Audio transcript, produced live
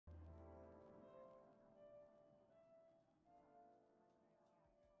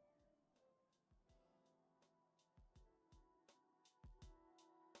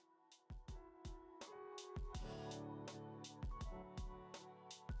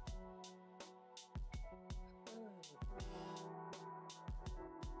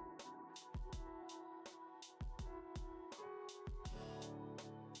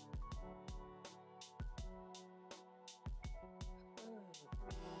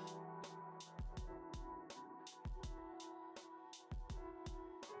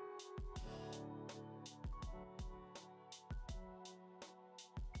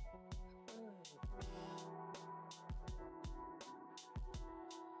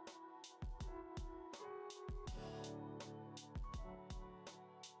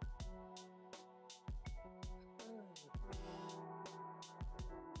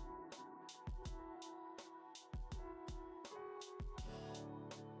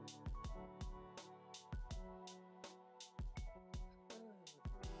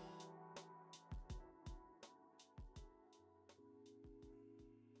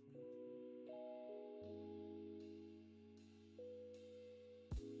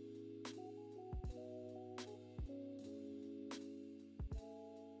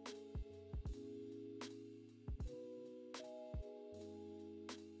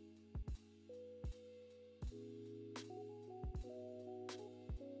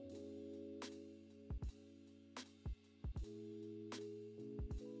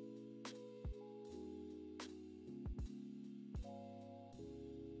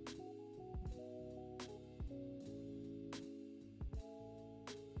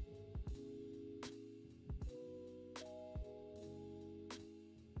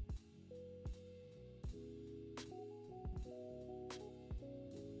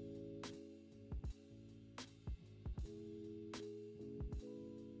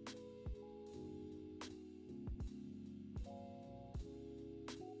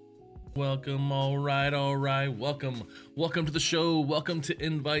Welcome, all right, welcome to the show. Welcome to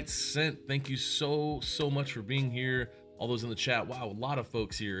Invite Sent. Thank you so much for being here. All those in the chat, wow, a lot of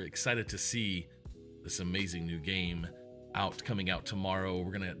folks here excited to see this amazing new game coming out tomorrow.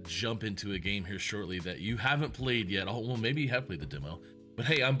 We're gonna jump into a game here shortly that you haven't played yet. Oh, well, maybe you have played the demo, but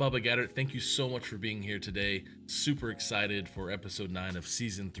hey, I'm Bubba Gaddert. Thank you so much for being here today. Super excited for episode 9 of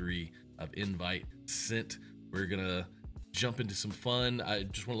season 3 of Invite Sent. We're gonna jump into some fun. I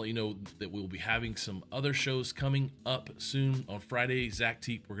just want to let you know that we'll be having some other shows coming up soon. On Friday, Zach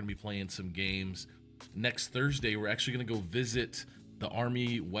Teep, we're going to be playing some games. Next Thursday, we're actually going to go visit the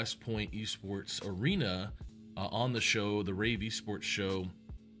Army West Point Esports Arena on the show, the Rave Esports show,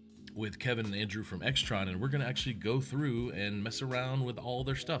 with Kevin and Andrew from Extron, and we're going to actually go through and mess around with all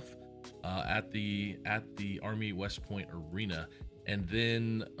their stuff at the Army West Point Arena. And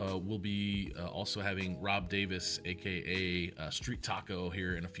then we'll be also having Rob Davis, aka Street Taco,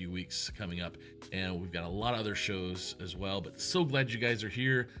 here in a few weeks coming up. And we've got a lot of other shows as well. But so glad you guys are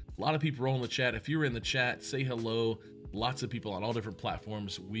here. A lot of people are in the chat. If you're in the chat, say hello. Lots of people on all different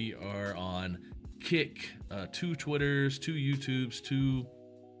platforms. We are on Kick, 2 Twitters, 2 YouTubes, 2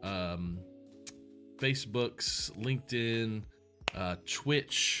 Facebooks, LinkedIn,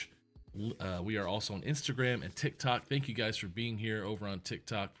 Twitch. We are also on Instagram and TikTok. Thank you guys for being here over on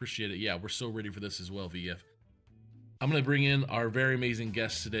TikTok. Appreciate it. Yeah, we're so ready for this as well, VF. I'm going to bring in our very amazing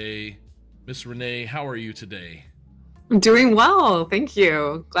guest today, Miss Renee. How are you today? I'm doing well. Thank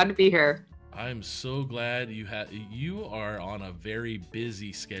you. Glad to be here. I'm so glad you are on a very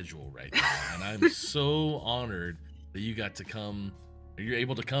busy schedule right now. And I'm so honored that you got to come. You're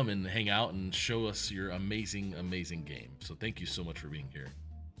able to come and hang out and show us your amazing, amazing game. So thank you so much for being here.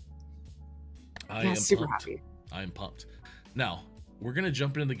 I am super happy. I'm pumped. Now we're gonna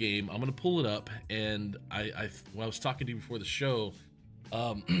jump into the game. I'm gonna pull it up, and when I was talking to you before the show,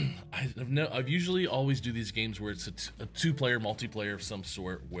 I've usually always do these games where it's a 2-player multiplayer of some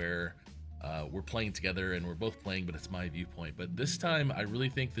sort, where we're playing together and we're both playing, but it's my viewpoint. But this time, I really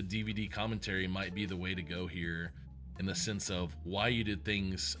think the DVD commentary might be the way to go here, in the sense of why you did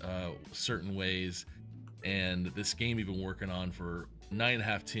things certain ways, and this game you've been working on for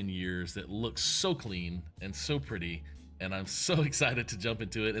 9.5, 10 years that looks so clean and so pretty, and I'm so excited to jump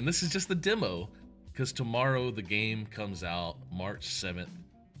into it. And this is just the demo, because tomorrow the game comes out, March 7th.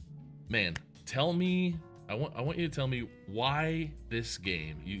 Man, tell me, I want you to tell me why this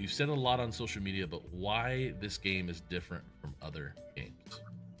game, you've said a lot on social media, but why this game is different from other games.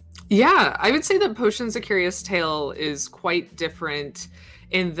 Yeah, I would say that Potions: A Curious Tale is quite different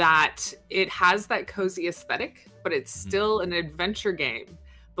in that it has that cozy aesthetic, but it's still an adventure game.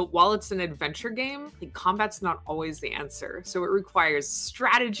 But while it's an adventure game, like, combat's not always the answer. So it requires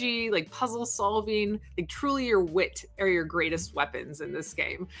strategy, like puzzle solving, like truly your wit are your greatest weapons in this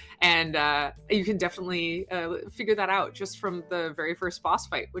game. And you can definitely figure that out just from the very first boss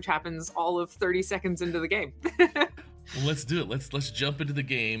fight, which happens all of 30 seconds into the game. Well, let's do it. Let's jump into the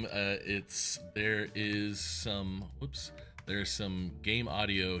game. There's some game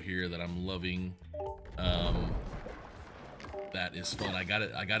audio here that I'm loving. That is fun. I got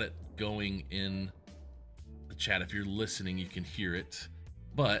it going in the chat. If you're listening, you can hear it.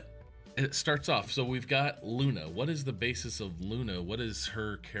 But it starts off. So we've got Luna. What is the basis of Luna? What is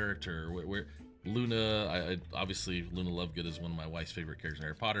her character? Where Luna? Obviously Luna Lovegood is one of my wife's favorite characters in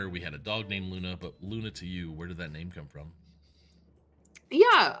Harry Potter. We had a dog named Luna, but Luna to you, where did that name come from?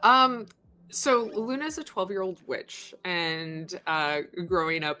 Yeah. So Luna's a 12-year-old witch, and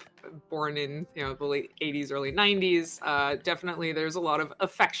growing up, born in the late 80s, early 90s, definitely there's a lot of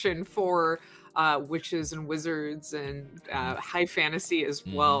affection for witches and wizards and high fantasy as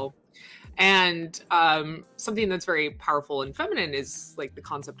well. And something that's very powerful and feminine is like the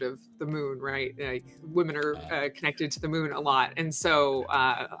concept of the moon, right? Like women are connected to the moon a lot, and so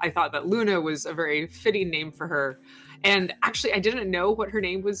I thought that Luna was a very fitting name for her. And actually, I didn't know what her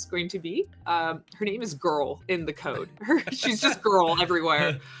name was going to be. Her name is Girl in the code. She's just Girl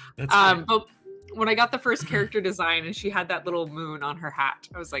everywhere. But when I got the first character design and she had that little moon on her hat,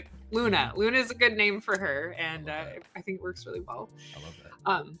 I was like, Luna. Luna is a good name for her, and I think it works really well. I love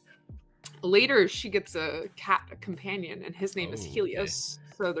that. Later, she gets a companion, and his name is Helios.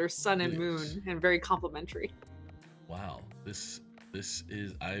 Okay. So they're sun and moon, and very complimentary. Wow, this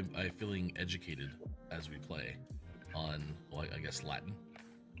is I'm feeling educated as we play on, well, I guess Latin.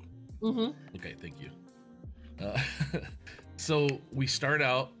 Okay, thank you. So we start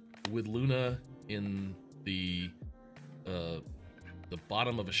out with Luna in the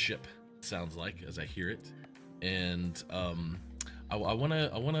bottom of a ship, it sounds like, as I hear it, and I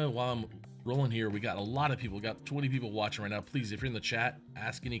wanna while I'm rolling here. We got a lot of people. We got 20 people watching right now. Please, if you're in the chat,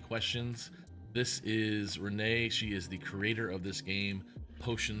 ask any questions. This is Renee. She is the creator of this game,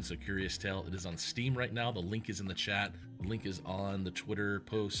 Potions: A Curious Tale. It is on Steam right now. The link is in the chat. The link is on the Twitter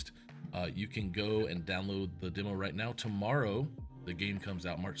post. You can go and download the demo right now. Tomorrow, the game comes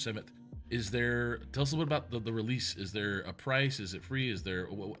out, March 7th. Tell us a little bit about the release. Is there a price? Is it free?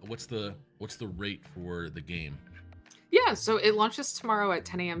 What's the rate for the game? Yeah, so it launches tomorrow at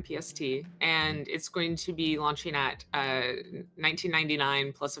 10 a.m. PST, and it's going to be launching at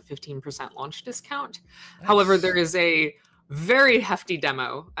 $19.99 plus a 15% launch discount. Nice. However, there is a very hefty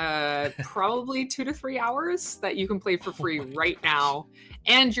demo, probably 2 to 3 hours that you can play for free right now,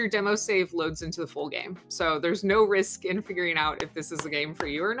 and your demo save loads into the full game. So there's no risk in figuring out if this is a game for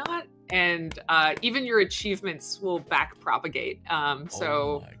you or not, and even your achievements will back propagate.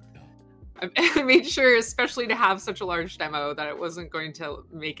 So. I made sure, especially to have such a large demo, that it wasn't going to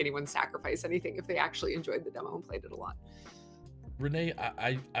make anyone sacrifice anything if they actually enjoyed the demo and played it a lot. Renee,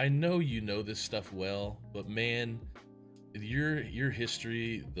 I know you know this stuff well, but man, your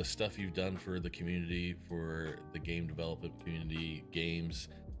history, the stuff you've done for the community, for the game development community, games,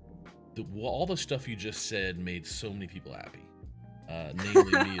 all the stuff you just said made so many people happy,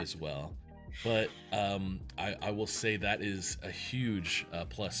 namely me as well. But I will say that is a huge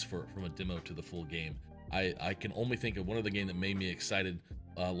plus from a demo to the full game. I can only think of one other game that made me excited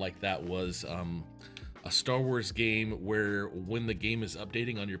like that was a Star Wars game where when the game is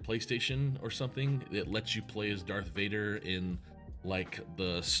updating on your PlayStation or something, it lets you play as Darth Vader in like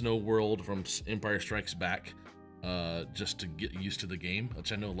the snow world from Empire Strikes Back, just to get used to the game,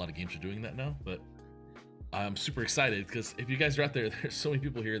 which I know a lot of games are doing that now, but I'm super excited because if you guys are out there, there's so many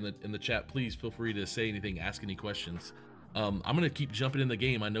people here in the chat. Please feel free to say anything, ask any questions. I'm gonna keep jumping in the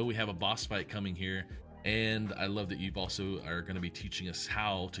game. I know we have a boss fight coming here, and I love that you've also are going to be teaching us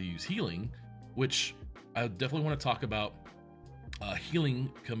how to use healing, which I definitely want to talk about.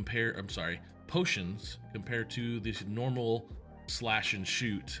 Potions compared to this normal slash and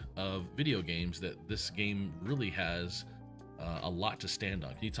shoot of video games. That this game really has a lot to stand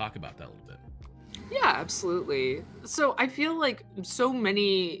on. Can you talk about that a little bit? Yeah, absolutely. So I feel like so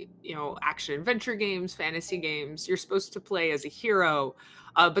many, action adventure games, fantasy games, you're supposed to play as a hero,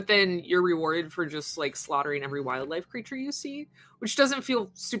 but then you're rewarded for just like slaughtering every wildlife creature you see, which doesn't feel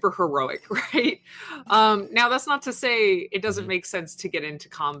super heroic, right? Now, that's not to say it doesn't make sense to get into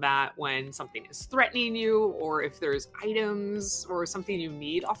combat when something is threatening you, or if there's items or something you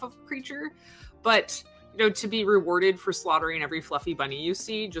need off of a creature, but to be rewarded for slaughtering every fluffy bunny you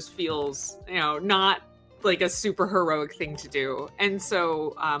see just feels, not like a super heroic thing to do. And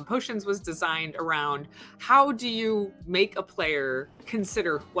so Potions was designed around how do you make a player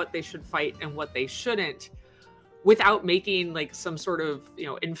consider what they should fight and what they shouldn't, without making like some sort of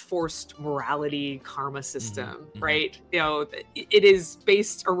enforced morality karma system, right? It is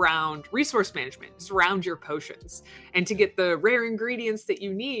based around resource management. It's around your potions, and to get the rare ingredients that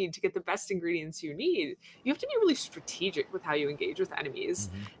you need, to get the best ingredients you need, you have to be really strategic with how you engage with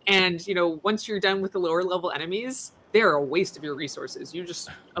enemies. And once you're done with the lower level enemies, they're a waste of your resources. You just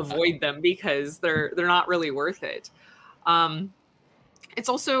avoid them because they're not really worth it. It's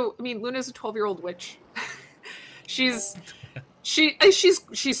also, Luna's a 12-year-old witch. She's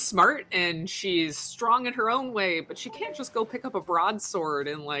smart and she's strong in her own way, but she can't just go pick up a broadsword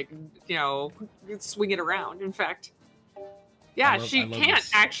and swing it around. In fact, she can't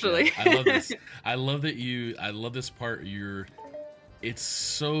actually. Yeah, I love this. I love this part. It's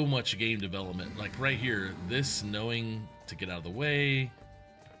so much game development. Like right here, this knowing to get out of the way.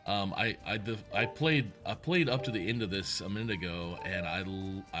 I played up to the end of this a minute ago, and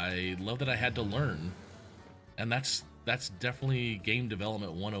I love that I had to learn. And that's definitely game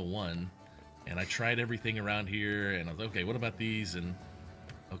development 101. And I tried everything around here, and I was like, okay, what about these? And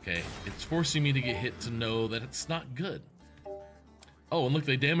okay, it's forcing me to get hit to know that it's not good. Oh, and look,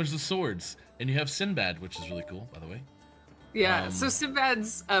 they damaged the swords. And you have Sinbad, which is really cool, by the way. Yeah, so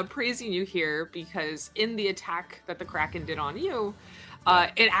Sinbad's praising you here because in the attack that the Kraken did on you,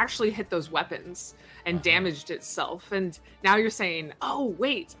 it actually hit those weapons and damaged itself. And now you're saying, oh,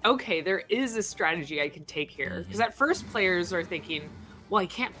 wait, okay, there is a strategy I can take here. Because at first players are thinking, well, I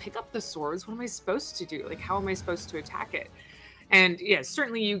can't pick up the swords. What am I supposed to do? Like, how am I supposed to attack it? And yeah,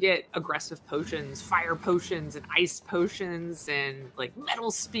 certainly you get aggressive potions, fire potions and ice potions and like metal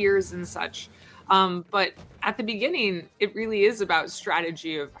spears and such. But at the beginning, it really is about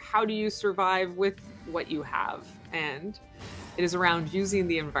strategy of how do you survive with what you have. And it is around using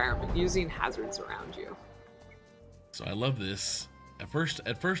the environment, using hazards around you. So I love this. At first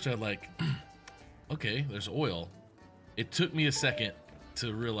I like, okay, there's oil. It took me a second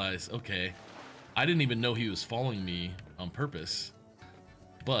to realize, okay, I didn't even know he was following me on purpose,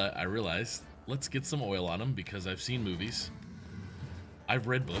 but I realized, let's get some oil on him because I've seen movies. I've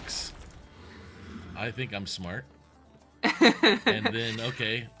read books. I think I'm smart. And then,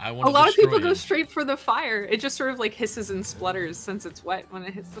 okay, I want to A lot of people him. go straight for the fire. It just sort of like hisses and splutters since it's wet when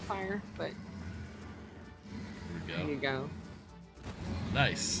it hits the fire, but there you go.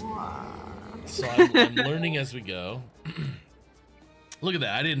 Nice. So I'm learning as we go. Look at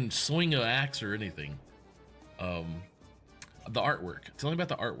that. I didn't swing an axe or anything. The artwork. Tell me about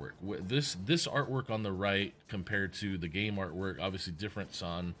the artwork. This artwork on the right compared to the game artwork, obviously difference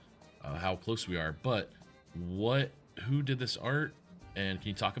on how close we are, but who did this art, and can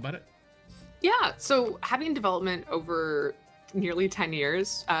you talk about it? Yeah, so having development over nearly 10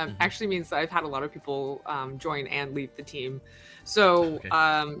 years actually means that I've had a lot of people join and leave the team. So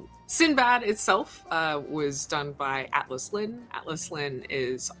okay. Sinbad itself was done by Atlas Lin. Atlas Lin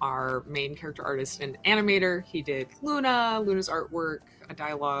is our main character artist and animator. He did Luna's artwork, a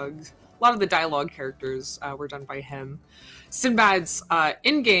dialogue. A lot of the dialogue characters were done by him. Sinbad's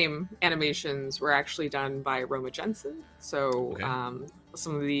in-game animations were actually done by Roma Jensen. So okay.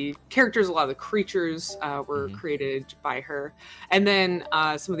 Some of the characters, a lot of the creatures were created by her. And then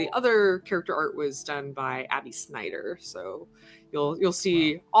some of the other character art was done by Abby Snyder. So you'll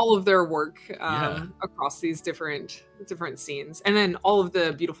see all of their work across these different scenes. And then all of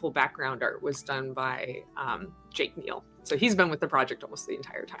the beautiful background art was done by Jake Neal. So he's been with the project almost the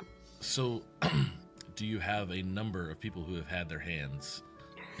entire time. So do you have a number of people who have had their hands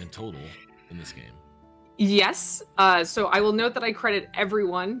in total in this game? Yes. So I will note that I credit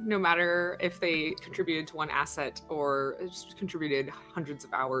everyone, no matter if they contributed to one asset or just contributed hundreds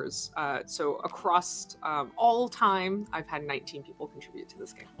of hours. So across all time, I've had 19 people contribute to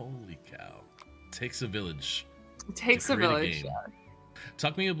this game. Holy cow. Takes a village. It takes a village. Yeah.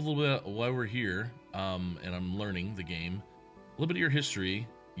 Talk to me a little bit while we're here, and I'm learning the game. A little bit of your history.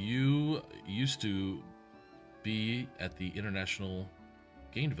 You used to be at the International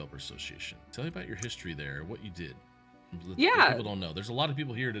Game Developers Association. Tell me about your history there, what you did. Yeah. People don't know. There's a lot of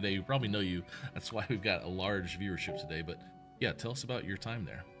people here today who probably know you. That's why we've got a large viewership today. But yeah, tell us about your time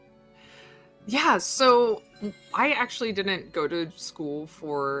there. Yeah, so I actually didn't go to school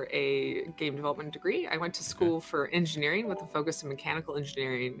for a game development degree. I went to school for engineering with a focus in mechanical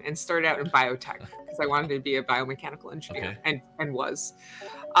engineering and started out in biotech because I wanted to be a biomechanical engineer and was.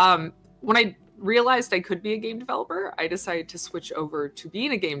 When I realized I could be a game developer, I decided to switch over to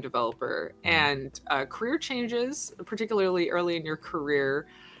being a game developer. And career changes, particularly early in your career,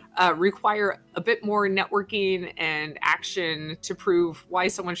 require a bit more networking and action to prove why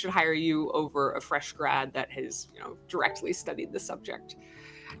someone should hire you over a fresh grad that has, directly studied the subject.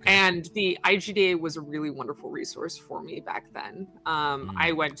 And the IGDA was a really wonderful resource for me back then.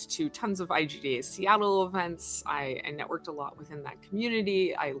 I went to tons of IGDA Seattle events. I networked a lot within that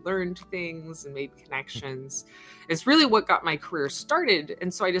community. I learned things and made connections. It's really what got my career started.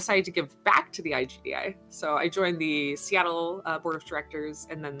 And so I decided to give back to the IGDA. So I joined the Seattle Board of Directors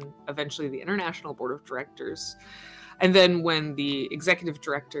and then eventually the International Board of Directors. And then when the executive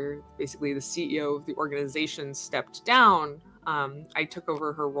director, basically the CEO of the organization, stepped down, I took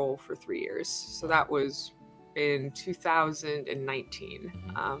over her role for 3 years. So that was in 2019.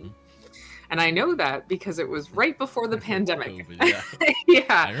 And I know that because it was right before the pandemic. COVID, yeah.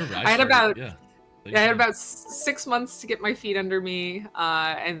 I remember. I had about 6 months to get my feet under me,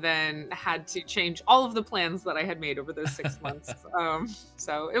 and then had to change all of the plans that I had made over those 6 months.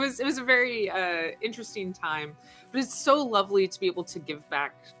 So it was a very interesting time, but it's so lovely to be able to give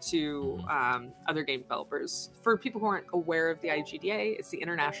back to other game developers. For people who aren't aware of the IGDA, it's the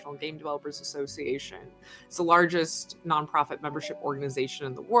International Game Developers Association. It's the largest nonprofit membership organization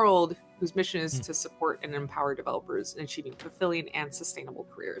in the world, whose mission is to support and empower developers in achieving fulfilling and sustainable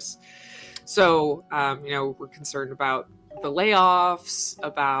careers. So, we're concerned about the layoffs,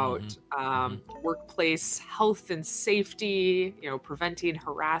 about workplace health and safety, preventing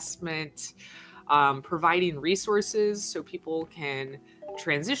harassment, providing resources so people can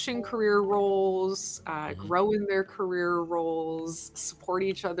transition career roles, grow in their career roles, support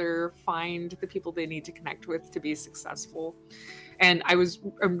each other, find the people they need to connect with to be successful. And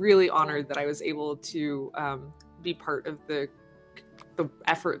I'm really honored that I was able to be part of the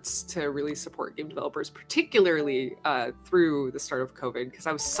efforts to really support game developers, particularly through the start of COVID, because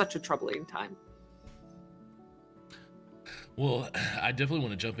that was such a troubling time. Well, I definitely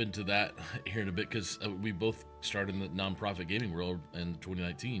want to jump into that here in a bit, because we both started in the nonprofit gaming world in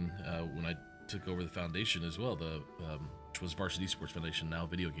 2019 when I took over the foundation as well, which was Varsity Esports Foundation, now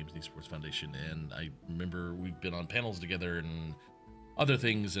VideoGames and Esports Foundation. And I remember we've been on panels together, and other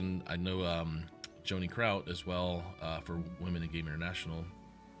things, and I know Joni Kraut as well for Women in Game International,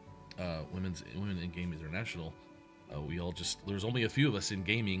 Women in Game International. We all there's only a few of us in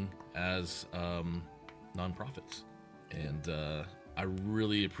gaming as nonprofits, and I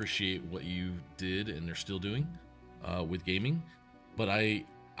really appreciate what you did and they're still doing with gaming. But I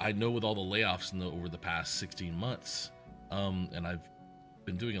know with all the layoffs over the past 16 months, and I've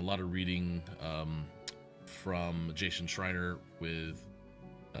been doing a lot of reading from Jason Schreiner with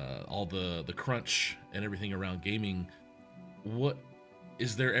all the crunch and everything around gaming. What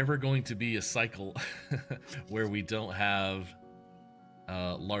is there ever going to be a cycle where we don't have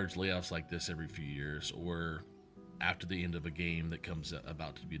large layoffs like this every few years, or after the end of a game that comes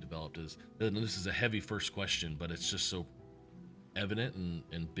about to be developed? And this is a heavy first question, but it's just so evident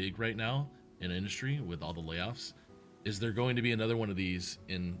and big right now in the industry with all the layoffs. Is there going to be another one of these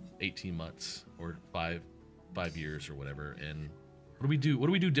in 18 months or five years or whatever? And what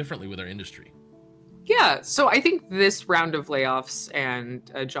do we do differently with our industry? Yeah, so I think this round of layoffs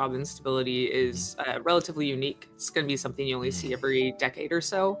and job instability is relatively unique. It's going to be something you only see every decade or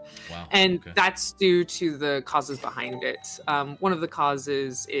so. Wow. And Okay. that's due to the causes behind it. One of the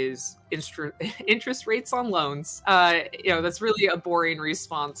causes is interest rates on loans. That's really a boring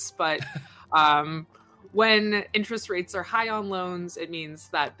response, but when interest rates are high on loans, it means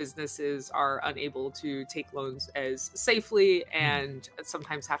that businesses are unable to take loans as safely and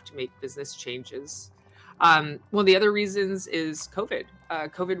sometimes have to make business changes. One of the other reasons is COVID.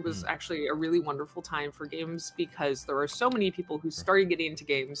 COVID was actually a really wonderful time for games because there were so many people who started getting into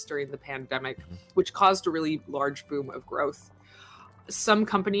games during the pandemic, which caused a really large boom of growth. Some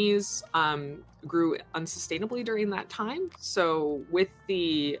companies grew unsustainably during that time. So with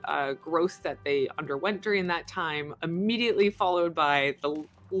the growth that they underwent during that time, immediately followed by the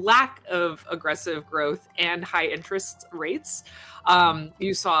lack of aggressive growth and high interest rates,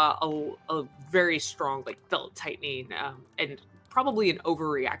 you saw a very strong belt tightening and probably an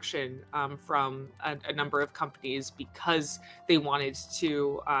overreaction from a number of companies because they wanted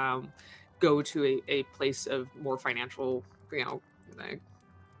to go to a place of more financial,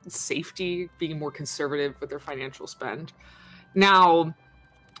 safety, being more conservative with their financial spend. Now,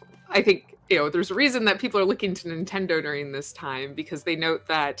 I think there's a reason that people are looking to Nintendo during this time, because they note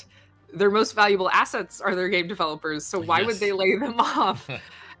that their most valuable assets are their game developers. So why would they lay them off?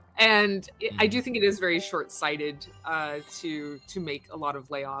 And I do think it is very short-sighted to make a lot of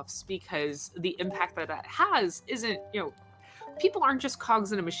layoffs, because the impact that that has isn't, people aren't just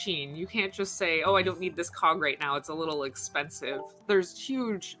cogs in a machine. You can't just say, oh, I don't need this cog right now, it's a little expensive. There's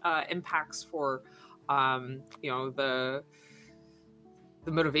huge impacts for,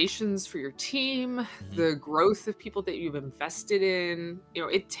 the motivations for your team, the growth of people that you've invested in.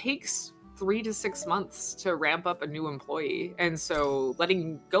 It takes 3 to 6 months to ramp up a new employee. And so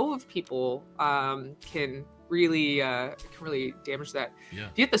letting go of people can really damage that. Yeah.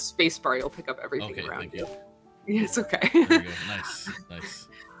 If you hit the space bar, you'll pick up everything around you. Yeah, it's okay. There we go. Nice.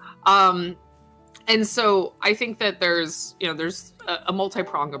 And so I think that there's a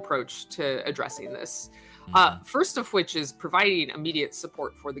multi-pronged approach to addressing this. First of which is providing immediate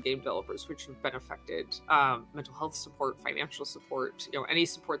support for the game developers, which have been affected. Mental health support, financial support, any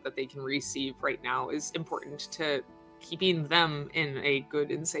support that they can receive right now is important to keeping them in a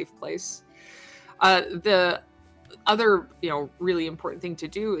good and safe place. The other, really important thing to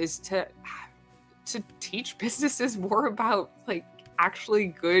do is to teach businesses more about actually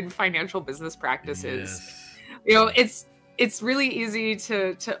good financial business practices. Yes. It's really easy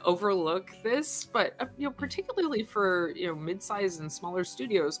to overlook this, but particularly for mid-sized and smaller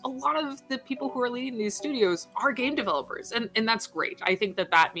studios, a lot of the people who are leading these studios are game developers, and that's great. I think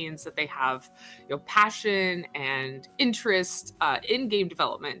that means that they have passion and interest in game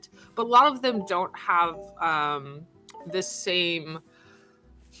development, but a lot of them don't have the same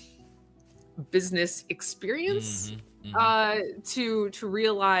business experience to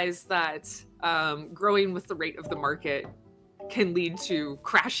realize that growing with the rate of the market can lead to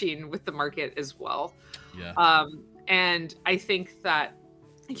crashing with the market as well. Yeah. And I think that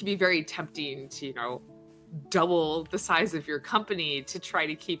it can be very tempting to double the size of your company to try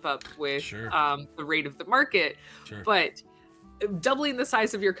to keep up with the rate of the market. But doubling the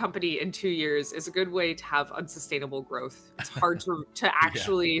size of your company in 2 years is a good way to have unsustainable growth. It's hard to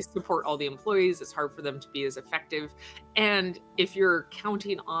actually support all the employees. It's hard for them to be as effective. And if you're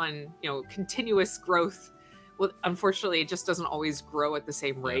counting on, continuous growth, well, unfortunately, it just doesn't always grow at the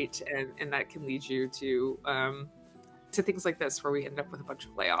same rate. And that can lead you to to things like this where we end up with a bunch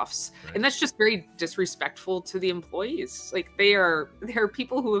of layoffs. Right. And that's just very disrespectful to the employees. Like they are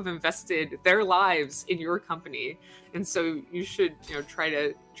people who have invested their lives in your company. And so you should, try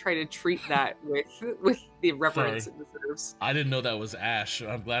to treat that with the reverence it deserves. I didn't know that was Ash.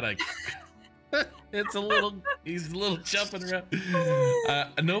 I'm glad I he's a little jumping around.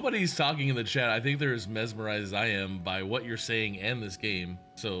 Nobody's talking in the chat. I think they're as mesmerized as I am by what you're saying and this game.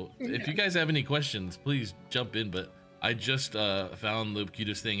 So if you guys have any questions, please jump in. But I just found the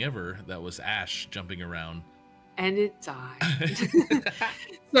cutest thing ever. That was Ash jumping around. And it died.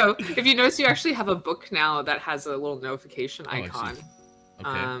 So if you notice, you actually have a book now that has a little notification icon.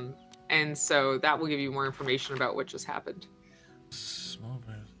 Okay. And so that will give you more information about what just happened. Small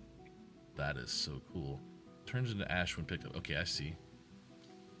bear. That is so cool. Turns into ash when picked up. Okay, I see.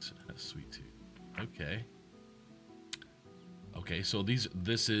 Sweet tooth. Okay. Okay, so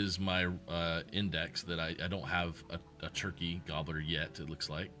this is my index that I don't have a turkey gobbler yet, it looks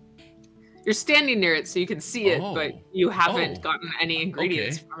like. You're standing near it so you can see it, but you haven't gotten any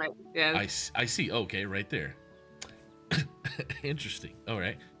ingredients from it. Yeah. I see. Okay, right there. Interesting. All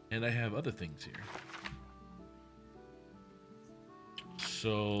right. And I have other things here.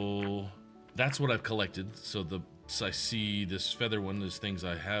 So that's what I've collected. So I see this feather one is things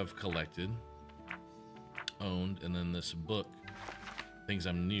I have collected, owned, and then this book, things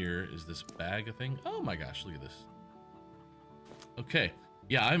I'm near, is this bag a thing? Oh my gosh, look at this. Okay.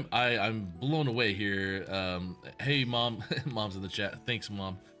 Yeah, I'm blown away here. Hey mom, mom's in the chat. Thanks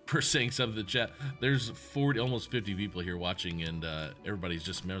mom for saying something in the chat. There's 40, almost 50 people here watching, and everybody's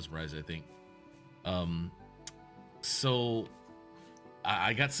just mesmerized, I think. So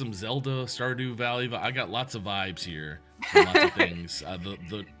I got some Zelda, Stardew Valley. I got lots of vibes here. Lots of things.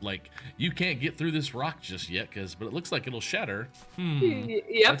 Like you can't get through this rock just yet, but it looks like it'll shatter.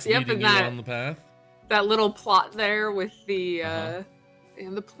 Yep. And that on the path. That little plot there with the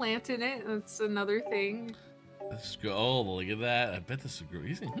and the plant in it. That's another thing. Let's go. Oh, look at that! I bet this is grow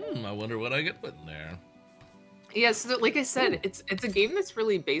easy. I wonder what I get put in there. Yeah, so like I said, it's a game that's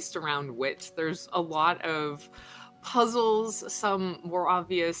really based around wit. There's a lot of puzzles, some more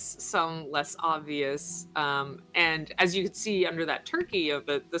obvious, some less obvious. And as you can see under that turkey,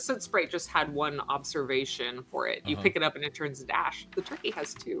 the soot sprite just had one observation for it. You pick it up and it turns into ash. The turkey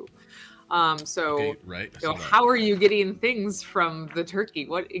has two. So right. How are you getting things from the turkey?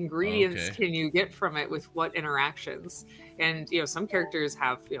 What ingredients can you get from it with what interactions? And some characters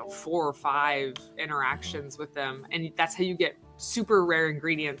have 4 or 5 interactions with them, and that's how you get super rare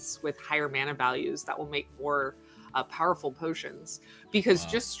ingredients with higher mana values that will make more powerful potions. Because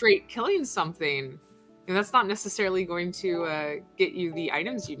just straight killing something, that's not necessarily going to get you the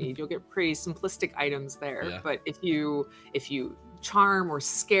items you need. You'll get pretty simplistic items there. But if you charm or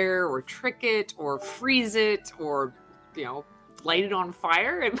scare or trick it or freeze it or light it on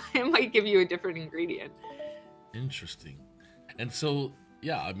fire, it might give you a different ingredient. Interesting. And so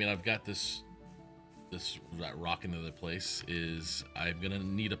I mean, I've got this rock into the place. I'm gonna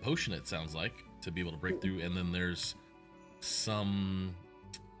need a potion, it sounds like, to be able to break through. And then there's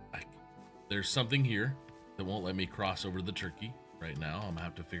something here that won't let me cross over the turkey right now. I'm gonna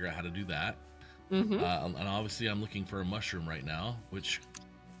have to figure out how to do that. And obviously I'm looking for a mushroom right now, which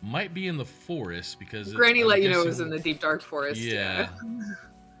might be in the forest because Granny let you know it was in the deep dark forest. Yeah.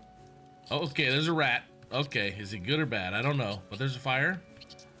 Okay, there's a rat. Okay, is he good or bad? I don't know, but there's a fire.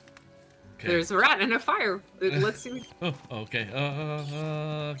 Okay. There's a rat and a fire. Let's see. Oh, okay. Can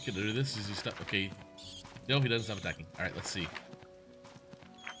I do this? Is he stuck? Okay. No, he doesn't stop attacking. All right, let's see.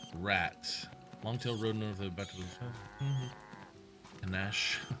 Rat. Long-tailed rodent of the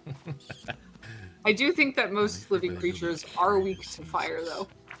Panache. I do think that most living creatures are weak to fire, though.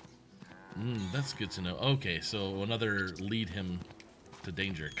 That's good to know. Okay, so another lead him to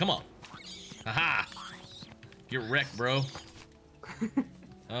danger. Come on. Haha. Get wrecked, bro.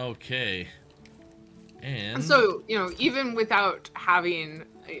 Okay. And so, even without having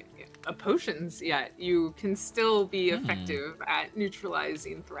a potions yet, you can still be effective at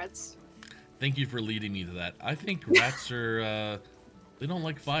neutralizing threats. Thank you for leading me to that. I think rats are they don't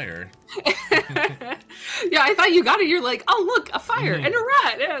like fire. Yeah, I thought you got it. You're like, oh look, a fire and a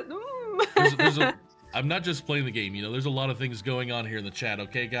rat. I'm not just playing the game. There's a lot of things going on here in the chat.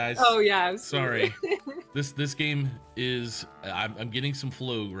 Okay, guys. Oh yeah, absolutely. Sorry. This game is. I'm getting some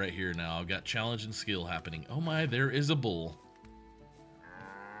flow right here now. I've got challenge and skill happening. Oh my, there is a bull.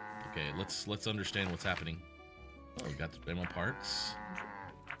 Okay, let's understand what's happening. Oh, we got the demo parts.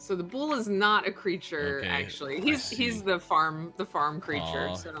 So the bull is not a creature, actually. He's the farm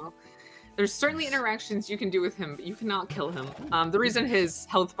creature. So There's certainly interactions you can do with him, but you cannot kill him. The reason his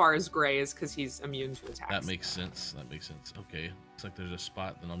health bar is gray is because he's immune to attacks. That makes sense. That makes sense. Okay, looks like there's a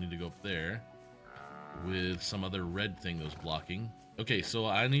spot. Then I'll need to go up there with some other red thing that was blocking. Okay, so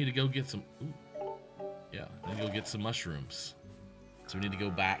I need to go get some. Ooh, yeah, I need to go get some mushrooms. So we need to go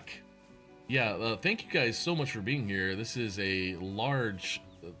back. Yeah, thank you guys so much for being here. This is a large.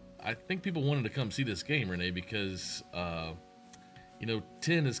 I think people wanted to come see this game, Renee, because you know,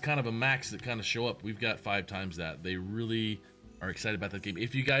 10 is kind of a max that kind of show up. We've got 5 times that. They really are excited about that game.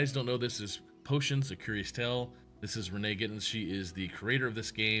 If you guys don't know, this is Potions, A Curious Tale. This is Renee Gittins. She is the creator of this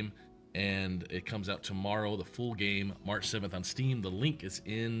game, and it comes out tomorrow, the full game, March 7th on Steam. The link is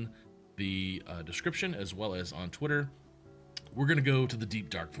in the description as well as on Twitter. We're going to go to the deep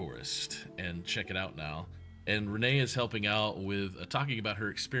dark forest and check it out now. And Renee is helping out with talking about her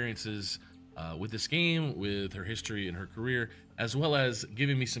experiences with this game, with her history and her career, as well as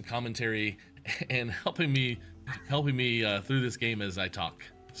giving me some commentary and helping me through this game as I talk.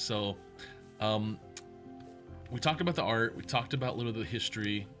 So we talked about the art, we talked about a little bit of the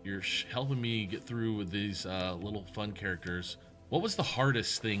history. You're helping me get through with these little fun characters. What was the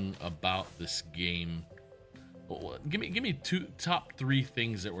hardest thing about this game? Give me top 3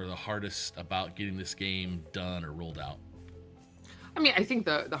 things that were the hardest about getting this game done or rolled out. I mean, I think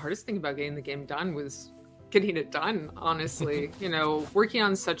the hardest thing about getting the game done was getting it done, honestly. You know, working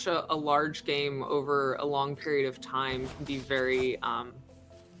on such a large game over a long period of time can be very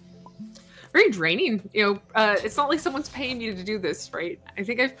very draining. You know, it's not like someone's paying you to do this, right? I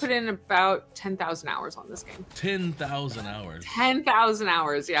think I've put in about 10,000 hours on this game. 10,000 hours. 10,000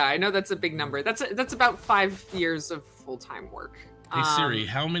 hours. Yeah, I know that's a big number. That's about 5 years of full-time work. Hey Siri,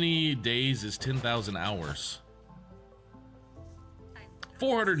 how many days is 10,000 hours?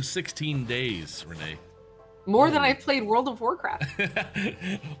 416 days, Renee. More than I've played World of Warcraft.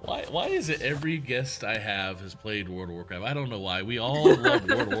 Why is it every guest I have has played World of Warcraft? I don't know why. We all love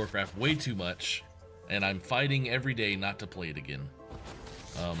World of Warcraft way too much, and I'm fighting every day not to play it again.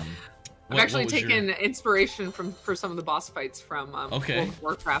 I've actually taken inspiration for some of the boss fights from World of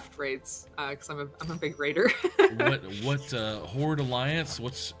Warcraft raids, because I'm a big raider. what Horde Alliance?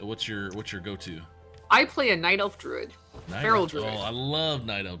 What's your go-to? I play a Night Elf Druid. Feral Druid. Oh, I love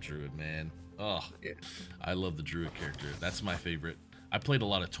Night Elf Druid, man. Oh, yeah. I love the Druid character. That's my favorite. I played a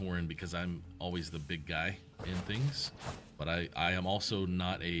lot of Tauren because I'm always the big guy in things, but I am also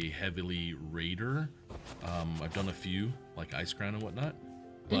not a heavily raider. I've done a few, like Ice Crown and whatnot,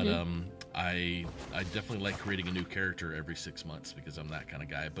 but I definitely like creating a new character every 6 months because I'm that kind of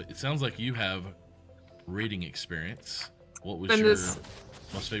guy. But it sounds like you have raiding experience. What was your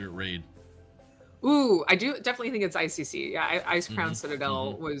most favorite raid? Ooh, I do definitely think it's ICC. Yeah, Ice Crown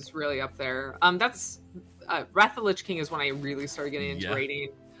Citadel was really up there. That's Wrath of the Lich King is when I really started getting into raiding.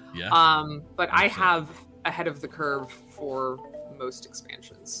 Yeah. But I have ahead of the curve for most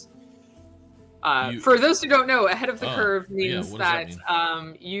expansions. For those who don't know, ahead of the curve means that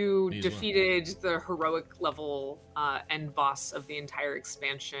you defeated the heroic level end boss of the entire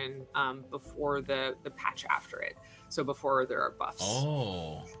expansion before the patch after it. So before there are buffs.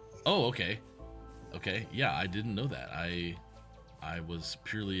 Oh, okay. Okay, yeah, I didn't know that. I was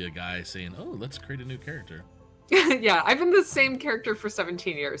purely a guy saying, "Oh, let's create a new character." Yeah, I've been the same character for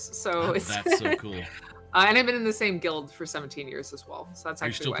 17 years, so it's that's so cool. And I've been in the same guild for 17 years as well. So that's actually. Are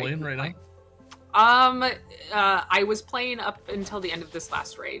you still playing right now? I was playing up until the end of this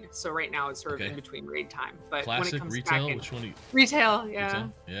last raid, so right now it's sort of in between raid time. But classic, when it comes retail, back which one? Retail, yeah.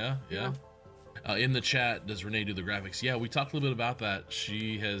 Retail? Yeah. In the chat, does Renee do the graphics? Yeah, we talked a little bit about that.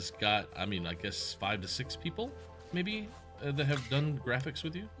 She has got, I guess 5 to 6 people, maybe, that have done graphics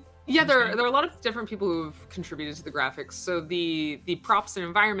with you? Yeah, there are a lot of different people who've contributed to the graphics. So the props and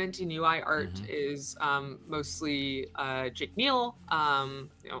environment and UI art is mostly Jake Neal,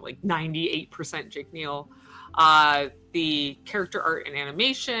 like 98% Jake Neal. The character art and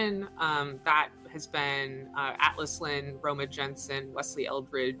animation, that has been Atlas Lynn, Roma Jensen, Wesley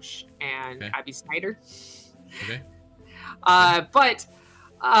Eldridge, and Abby Snyder. Okay. But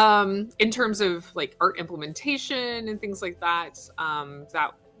in terms of like art implementation and things like that,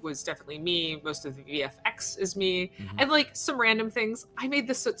 that was definitely me. Most of the VFX is me. And like some random things. I made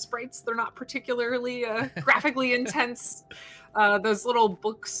the soot sprites. They're not particularly graphically intense. Those little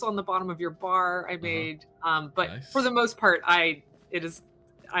books on the bottom of your bar I made. But for the most part, I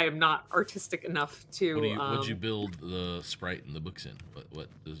am not artistic enough to. What'd you build the sprite and the books in?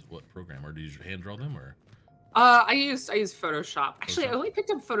 What program? Or did you hand draw them or? I used Photoshop. Actually, I only picked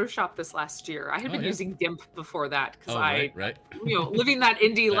up Photoshop this last year. I had been using GIMP before that because right. living that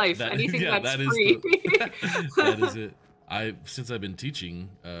indie life, anything that's free. That is it. since I've been teaching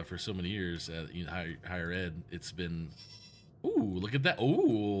for so many years at higher ed, it's been. Ooh, look at that!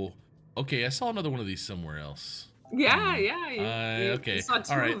 Ooh, okay, I saw another one of these somewhere else. Yeah, yeah. You Okay, saw all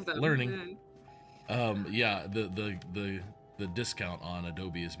two right, of them. learning. Yeah, the discount on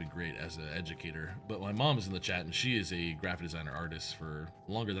Adobe has been great as an educator. But my mom is in the chat, and she is a graphic designer artist for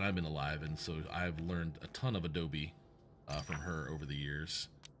longer than I've been alive, and so I've learned a ton of Adobe from her over the years,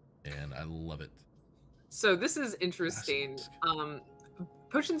 and I love it. So this is interesting.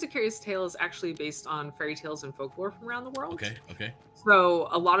 Potions of Curious Tale is actually based on fairy tales and folklore from around the world. Okay, okay. So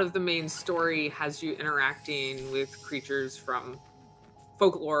a lot of the main story has you interacting with creatures from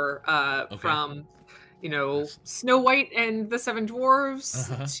folklore, from, you know, Snow White and the Seven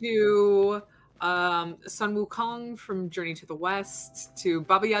Dwarves to Sun Wukong from Journey to the West to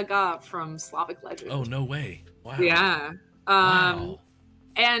Baba Yaga from Slavic legend. Oh, no way. Wow. Yeah. Wow.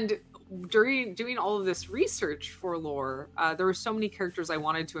 And during doing all of this research for lore, there were so many characters I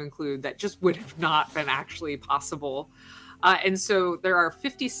wanted to include that just would have not been actually possible. And so there are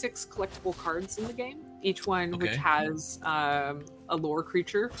 56 collectible cards in the game, each one which has a lore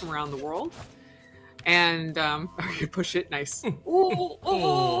creature from around the world. And you push it, nice. I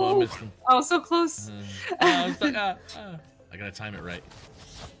missed him. Oh, so close. I gotta time it right.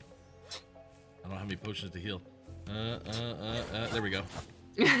 I don't have any potions to heal. There we go.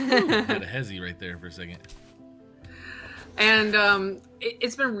 Ooh, had a hezzy right there for a second. And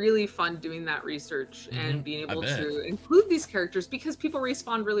it's been really fun doing that research and being able to include these characters because people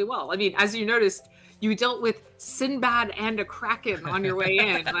respond really well. I mean, as you noticed, you dealt with Sinbad and a Kraken on your way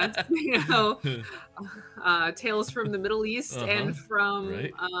in. That's, you know, tales from the Middle East and from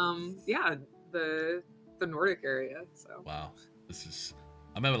yeah, the Nordic area. So wow,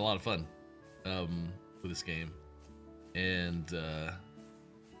 I'm having a lot of fun with this game, and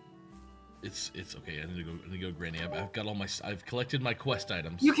it's okay. I need to go, Granny. I've got I've collected my quest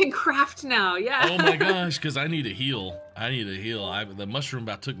items. You can craft now, yeah. Oh my gosh, because I need to heal. The mushroom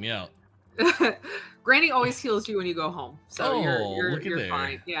about took me out. Granny always heals you when you go home, so you're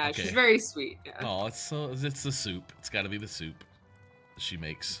fine. Yeah, okay. She's very sweet. Yeah. Oh, it's the soup. It's got to be the soup she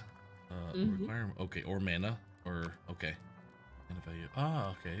makes. Okay, or mana, or okay. And if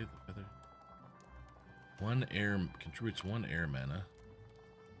okay, the feather. One air contributes 1 air mana.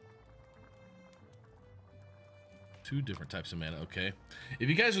 2 different types of mana. Okay, if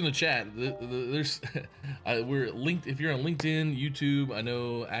you guys are in the chat, there's we're linked. If you're on LinkedIn, YouTube, I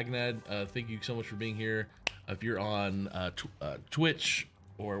know Agnad, thank you so much for being here. If you're on Twitch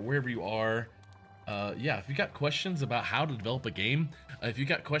or wherever you are, yeah, if you got questions about how to develop a game, if you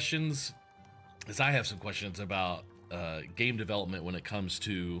got questions, as I have some questions about game development when it comes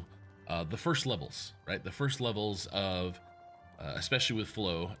to the first levels, right? The first levels of especially with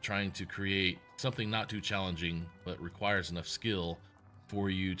Flow, trying to create something not too challenging, but requires enough skill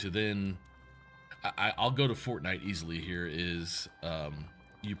for you to then... I'll go to Fortnite easily here, is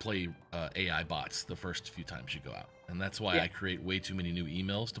you play AI bots the first few times you go out. And that's why I create way too many new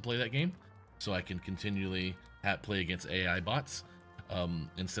emails to play that game, so I can continually play against AI bots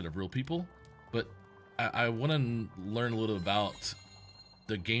instead of real people. But I want to learn a little about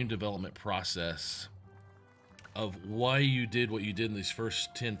the game development process of why you did what you did in these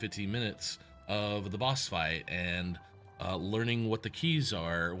first 10-15 minutes of the boss fight, and learning what the keys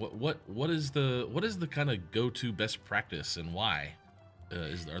are. What is the kind of go-to best practice, and why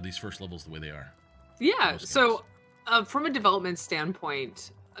are these first levels the way they are? Yeah, so from a development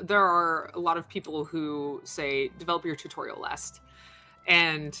standpoint, there are a lot of people who say develop your tutorial last,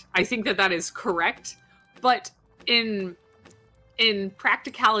 and I think that is correct, but in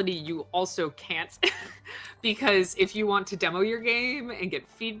practicality, you also can't, because if you want to demo your game and get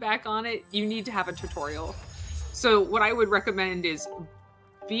feedback on it, you need to have a tutorial. So what I would recommend is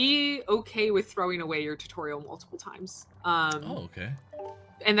be okay with throwing away your tutorial multiple times. Okay.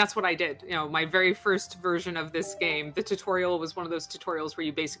 And that's what I did. You know, my very first version of this game, the tutorial was one of those tutorials where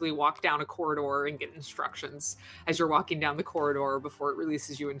you basically walk down a corridor and get instructions as you're walking down the corridor before it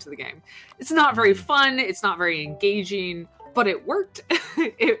releases you into the game. It's not very fun. It's not very engaging, but it worked.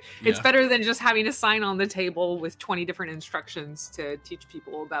 It's better than just having a sign on the table with 20 different instructions to teach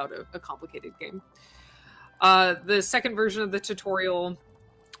people about a complicated game. The second version of the tutorial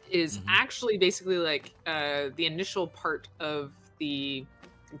is actually basically like the initial part of the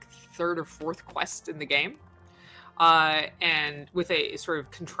third or fourth quest in the game, and with a sort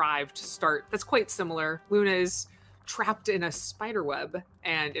of contrived start that's quite similar. Luna is trapped in a spider web,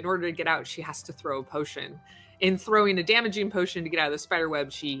 and in order to get out, she has to throw a potion. In throwing a damaging potion to get out of the spider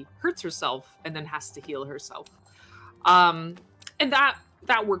web, she hurts herself and then has to heal herself. And that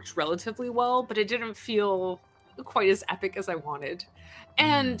worked relatively well, but it didn't feel quite as epic as I wanted.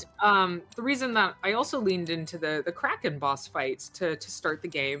 And the reason that I also leaned into the Kraken boss fights to start the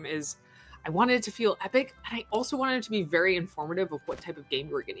game is I wanted it to feel epic, and I also wanted it to be very informative of what type of game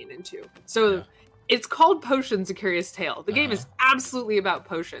we're getting into. So it's called Potions: A Curious Tale. The game is absolutely about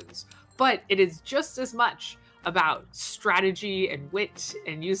potions, but it is just as much about strategy and wit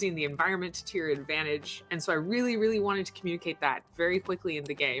and using the environment to your advantage. And so I really, really wanted to communicate that very quickly in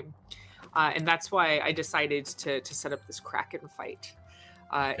the game. And that's why I decided to set up this Kraken fight.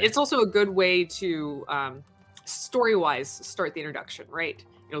 It's also a good way to, story-wise, start the introduction, right?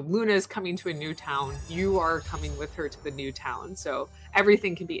 You know, Luna is coming to a new town. You are coming with her to the new town. So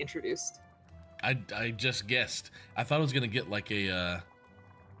everything can be introduced. I just guessed. I thought I was going to get like a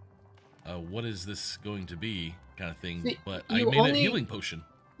what is this going to be kind of thing, but I made a healing potion.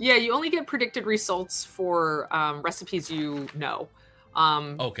 Yeah, you only get predicted results for recipes you know.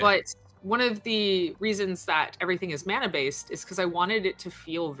 But one of the reasons that everything is mana-based is because I wanted it to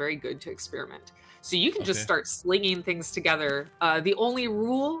feel very good to experiment. So you can just start slinging things together. The only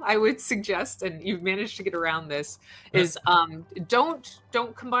rule I would suggest, and you've managed to get around this, is don't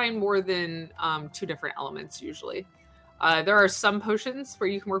combine more than 2 different elements usually. There are some potions where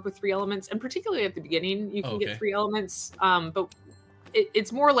you can work with 3 elements, and particularly at the beginning, you can get 3 elements, but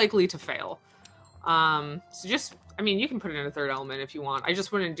it's more likely to fail. So just, I mean, you can put in a 3rd element if you want. I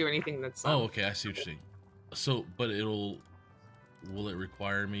just wouldn't do anything that's... okay, I see what you're saying. So, but will it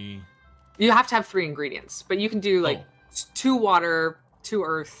require me... You have to have 3 ingredients, but you can do like 2 water, 2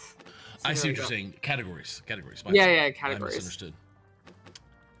 earth. I see what you're saying. Categories. Categories. Yeah, I categories. misunderstood.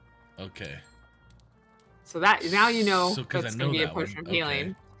 Okay. So that now you know that's going to be a potion of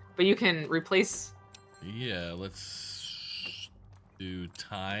healing, but you can replace. Yeah, let's do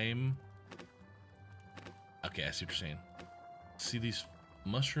time. Okay, I see what you're saying. See these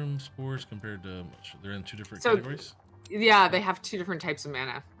mushroom spores compared to they're in 2 different categories. Yeah, they have 2 different types of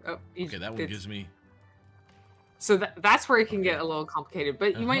mana. Okay, that one gives me. So that's where it can get a little complicated,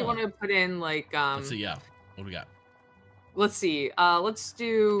 but you might want to put in like. Let's see. Yeah, what do we got? Let's see. Let's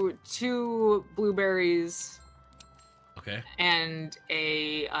do 2 blueberries. Okay. And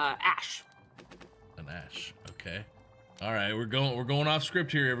a ash. An ash. Okay. All right, we're going off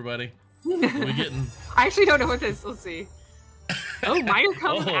script here, everybody. What are we getting? I actually don't know what this. Let's see. Oh, mine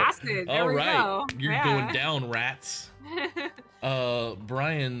comes acid. There we go. You're going down, rats.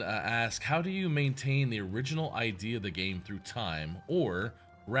 Brian asked, how do you maintain the original idea of the game through time, or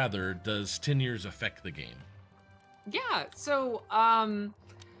rather, does 10 years affect the game? Yeah, so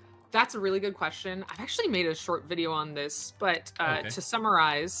that's a really good question. I've actually made a short video on this, but to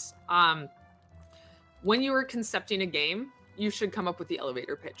summarize, when you are concepting a game, you should come up with the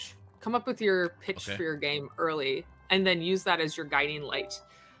elevator pitch. Come up with your pitch for your game early, and then use that as your guiding light.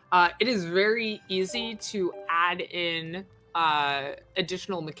 It is very easy to add in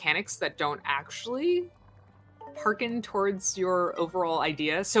additional mechanics that don't actually hearken towards your overall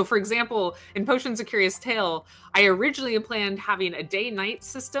idea. So for example, in Potions: A Curious Tale, I originally planned having a day-night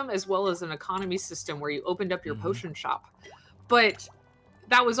system as well as an economy system where you opened up your potion shop. But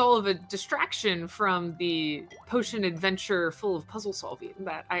that was all of a distraction from the potion adventure full of puzzle solving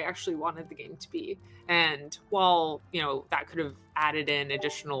that I actually wanted the game to be. And while, you know, that could have added in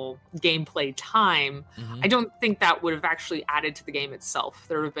additional gameplay time, I don't think that would have actually added to the game itself.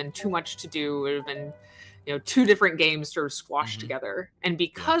 There would have been too much to do. It would have been, you know, 2 different games sort of squashed together. And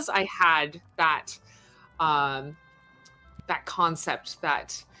because I had that that concept,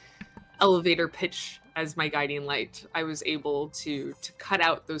 that elevator pitch as my guiding light, I was able to cut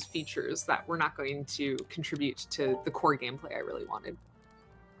out those features that were not going to contribute to the core gameplay I really wanted.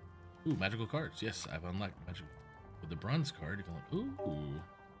 Ooh, magical cards. Yes, I've unlocked magical. With the bronze card, you can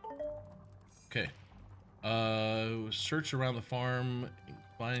okay. Search around the farm,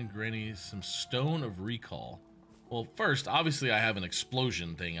 find Granny some stone of recall. Well, first, obviously I have an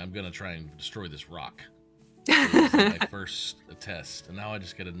explosion thing. I'm gonna try and destroy this rock. This is my first test, and now I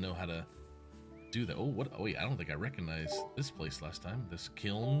just gotta know how to do that. Oh, what? Oh, wait, I don't think I recognized this place last time. This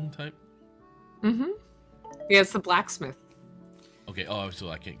kiln type. Yeah, it's the blacksmith. Okay. Oh, so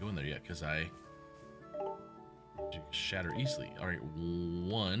I can't go in there yet because I shatter easily. All right,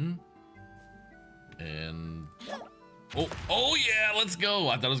 1 and oh yeah, let's go.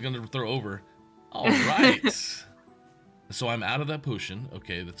 I thought I was gonna throw over. All right. So I'm out of that potion.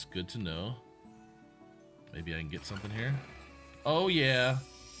 Okay, that's good to know. Maybe I can get something here. Oh yeah.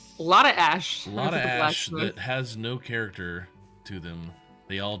 A lot of ash. A lot of ash that has no character to them.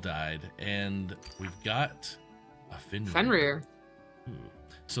 They all died. And we've got a Fenrir. Ooh.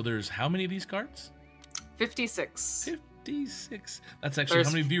 So there's how many of these cards? 56. 56. That's actually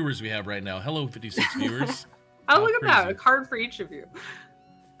how many viewers we have right now. Hello, 56 viewers. Oh, look at that. A card for each of you.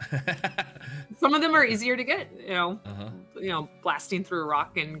 Some of them are easier to get, blasting through a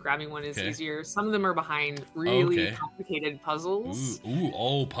rock and grabbing one is easier. Some of them are behind really complicated puzzles.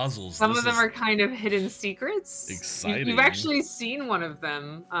 Puzzles. Some of them are kind of hidden secrets. Exciting. You've actually seen one of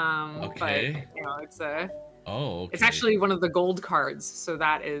them. Okay. But it's a okay. It's actually one of the gold cards, so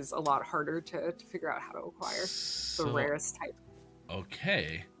that is a lot harder to figure out how to acquire. The rarest type.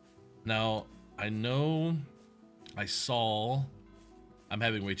 Okay. Now, I know I saw... I'm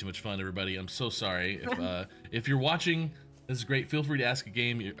having way too much fun, everybody. I'm so sorry. If you're watching, this is great. Feel free to ask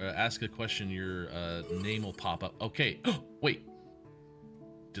a question. Your name will pop up. Okay. Wait.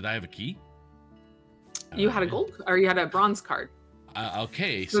 Did I have a key? You had a gold, or you had a bronze card.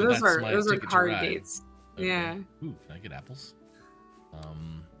 Okay. So those that's my are ticket card to ride. gates. Okay. Yeah. Ooh, can I get apples?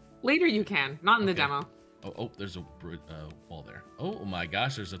 Later you can, not in the demo. Oh, there's a wall there. Oh my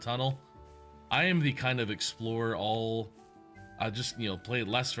gosh, there's a tunnel. I am the kind of explorer I just, played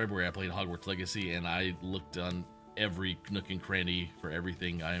last February. I played Hogwarts Legacy, and I looked on every nook and cranny for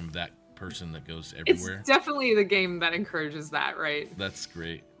everything. I am that person that goes everywhere. It's definitely the game that encourages that, right? That's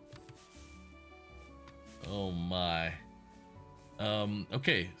great. Oh my.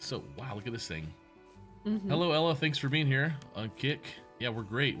 Okay, so wow, look at this thing. Hello, Ella. Thanks for being here on Kick. Yeah, we're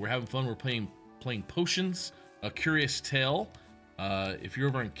great. We're having fun. We're playing Potions, A Curious Tale. If you're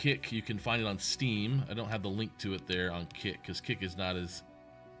over on Kick, you can find it on Steam. I don't have the link to it there on Kick because Kick is not as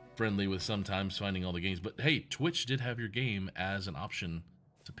friendly with sometimes finding all the games. But hey, Twitch did have your game as an option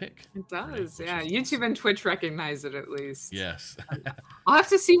to pick. It does, yeah. YouTube and Twitch recognize it at least. Yes. I'll have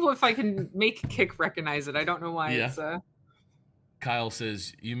to see if I can make Kick recognize it. I don't know why it's Kyle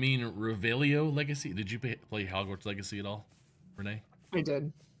says, you mean Revelio Legacy? Did you play Hogwarts Legacy at all, Renee? I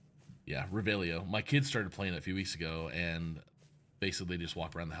did. Yeah, Revelio. My kids started playing it a few weeks ago, and basically they just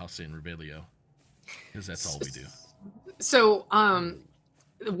walk around the house saying Revelio, because that's all we do. So,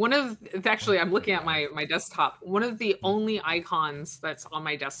 actually, I'm looking at my desktop. One of the only icons that's on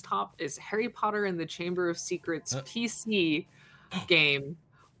my desktop is Harry Potter and the Chamber of Secrets PC game,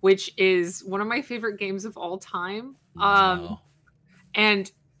 which is one of my favorite games of all time. Wow.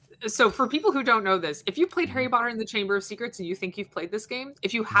 And so for people who don't know this, if you played Harry Potter and the Chamber of Secrets and you think you've played this game,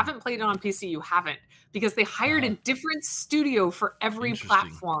 if you haven't played it on PC, you haven't, because they hired a different studio for every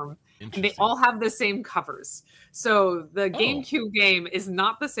platform, and they all have the same covers. So the GameCube game is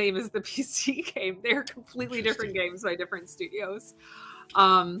not the same as the PC game. They're completely different games by different studios.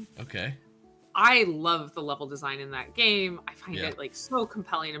 Okay. I love the level design in that game. I find it like so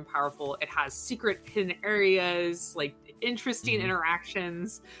compelling and powerful. It has secret hidden areas, like interesting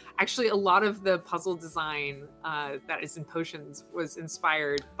interactions. Actually, a lot of the puzzle design that is in Potions was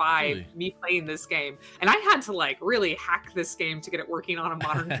inspired by me playing this game. And I had to like really hack this game to get it working on a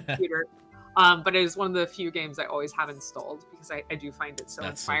modern computer. But it is one of the few games I always have installed because I do find it so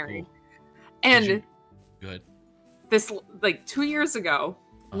inspiring. So cool. And good. This, like 2 years ago,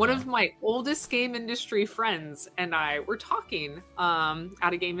 one of my oldest game industry friends and I were talking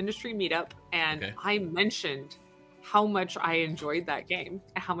at a game industry meetup, and I mentioned how much I enjoyed that game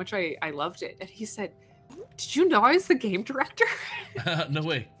and how much I loved it. And he said, "Did you know I was the game director?" No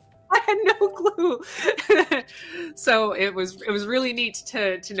way. I had no clue. So it was really neat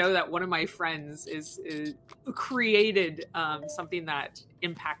to know that one of my friends is created something that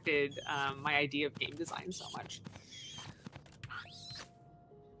impacted my idea of game design so much.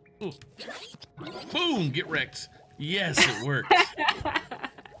 Ooh. Boom! Get wrecked. Yes, it worked.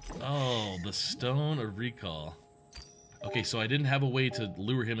 Oh, the Stone of Recall. Okay, so I didn't have a way to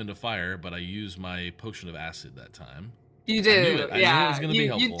lure him into fire, but I used my Potion of Acid that time. You do, I knew it was going to be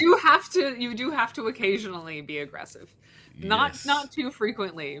helpful. You do have to occasionally be aggressive, not too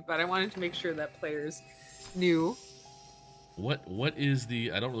frequently. But I wanted to make sure that players knew. What is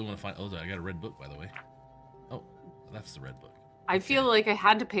the? I don't really want to find. Oh, I got a red book, by the way. Oh, that's the red book. I feel like I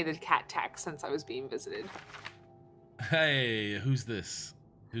had to pay the cat tax since I was being visited. Hey, who's this?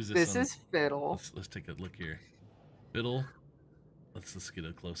 Who's this? This is Fiddle. Let's take a look here. Fiddle. Let's get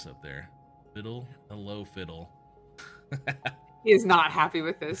a close up there. Fiddle. Hello, Fiddle. He is not happy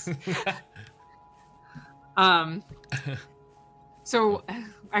with this. So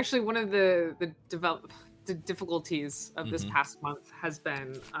actually one of the difficulties of this past month has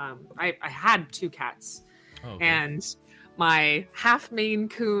been I had 2 cats. And my half Maine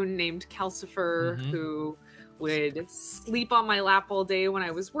Coon named Calcifer, who would sleep on my lap all day when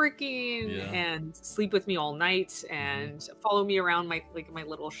I was working and sleep with me all night and follow me around my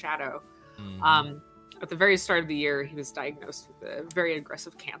little shadow. At the very start of the year, he was diagnosed with a very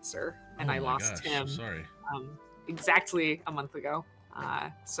aggressive cancer, and I lost him sorry. exactly a month ago.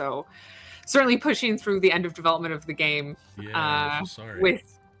 So certainly pushing through the end of development of the game, Yeah, I'm so sorry.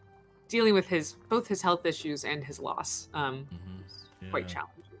 with dealing with both his health issues and his loss. Quite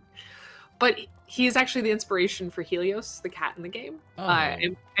challenging. But he is actually the inspiration for Helios, the cat in the game.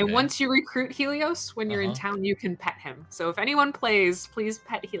 And once you recruit Helios, when you're in town, you can pet him. So if anyone plays, please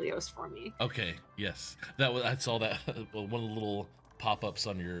pet Helios for me. Okay, yes. I saw that one of the little pop-ups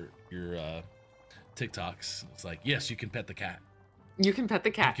on your TikToks. It's like, yes, you can pet the cat. You can pet the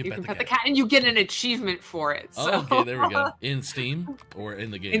cat. You can pet the cat, and you get an achievement for it. So. Oh, okay, there we go. In Steam or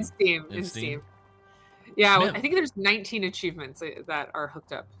in the game? In Steam. Yeah, man. I think there's 19 achievements that are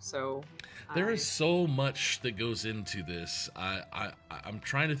hooked up. So there is so much that goes into this. I'm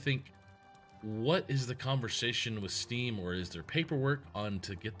trying to think, what is the conversation with Steam, or is there paperwork on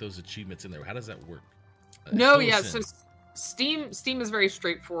to get those achievements in there? How does that work? So Steam is very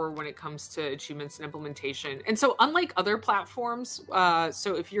straightforward when it comes to achievements and implementation. And so unlike other platforms,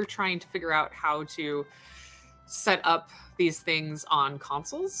 so if you're trying to figure out how to set up these things on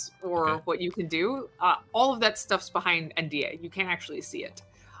consoles or what you can do, all of that stuff's behind NDA. You can't actually see it.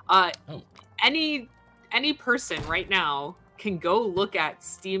 Any person right now can go look at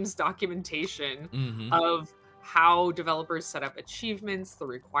Steam's documentation of how developers set up achievements, the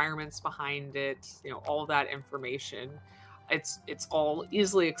requirements behind it, all that information. It's all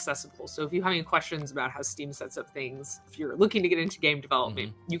easily accessible. So if you have any questions about how Steam sets up things, if you're looking to get into game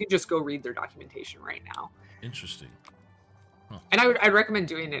development, you can just go read their documentation right now. Interesting. Huh. And I'd recommend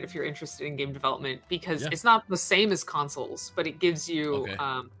doing it if you're interested in game development, because it's not the same as consoles, but it gives you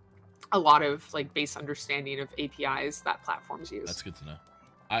a lot of base understanding of APIs that platforms use. That's good to know.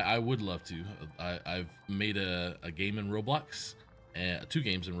 I would love to. I've made a game in Roblox, 2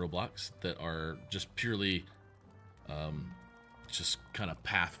 games in Roblox that are just purely just kind of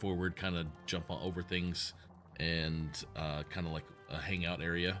path forward, kind of jump over things, and kind of like a hangout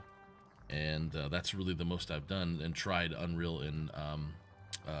area. And that's really the most I've done, and tried Unreal in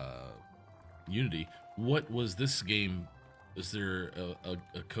Unity. What was this game? Is there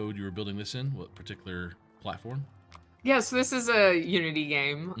a code you were building this in? What particular platform? Yeah, so this is a Unity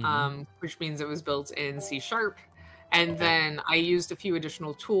game, which means it was built in C#. And then I used a few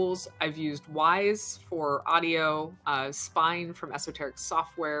additional tools. I've used Wise for audio, Spine from Esoteric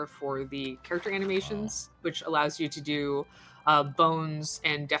Software for the character animations, which allows you to do bones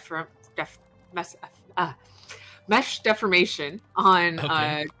and mesh deformation on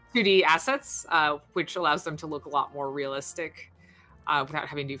 2D assets, which allows them to look a lot more realistic without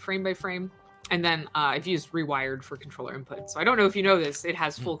having to do frame by frame. And then I've used Rewired for controller input. So I don't know if you know this, it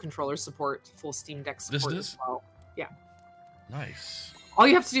has full controller support, full Steam Deck support as well. Yeah. Nice. All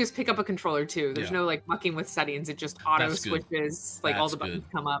you have to do is pick up a controller too. There's no mucking with settings. It just auto switches, all the buttons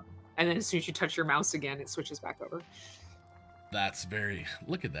come up, and then as soon as you touch your mouse again, it switches back over. That's very.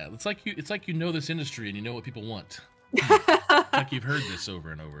 Look at that. It's like you know this industry and you know what people want. It's like you've heard this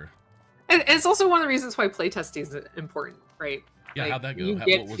over and over. And it's also one of the reasons why playtesting is important, right? Yeah, how'd that go?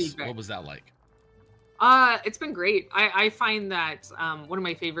 What was that like? It's been great. I find that one of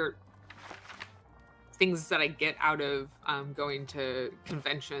my favorite things that I get out of going to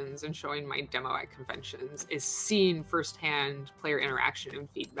conventions and showing my demo at conventions is seeing firsthand player interaction and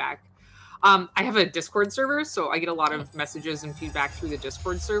feedback. I have a Discord server, so I get a lot of messages and feedback through the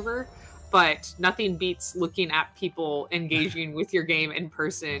Discord server, but nothing beats looking at people engaging with your game in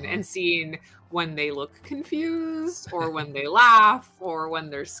person and seeing when they look confused or when they laugh or when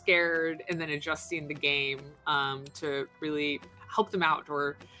they're scared, and then adjusting the game to really help them out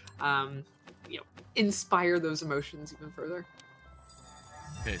or inspire those emotions even further.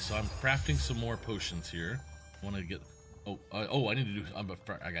 Okay, so I'm crafting some more potions here. I want to get. I need to do.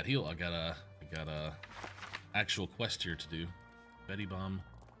 I got heal. I got a actual quest here to do. Betty Bomb.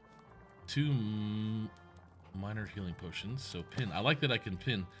 2 minor healing potions. So pin. I like that I can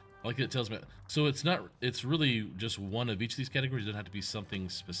pin. I like that it tells me. So it's not. It's really just one of each of these categories. It doesn't have to be something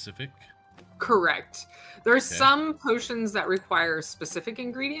specific. Correct. There's some potions that require specific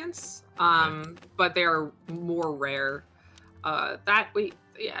ingredients, but they are more rare. That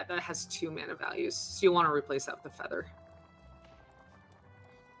has 2 mana values, so you want to replace that with a feather.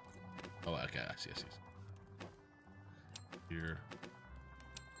 Oh, okay. I see. Here.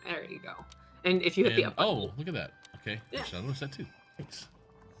 There you go. And if you hit the up button. Oh, look at that. Okay. Yeah. I noticed that too. Thanks.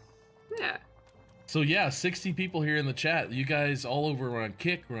 Yeah. So yeah, 60 people here in the chat. You guys all over. We're on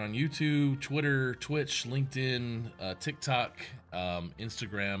Kick, we're on YouTube, Twitter, Twitch, LinkedIn, TikTok,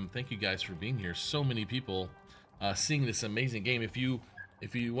 Instagram. Thank you guys for being here. So many people seeing this amazing game. If you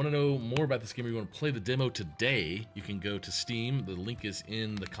want to know more about this game, or you want to play the demo today, you can go to Steam. The link is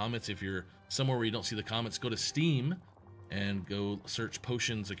in the comments. If you're somewhere where you don't see the comments, go to Steam and go search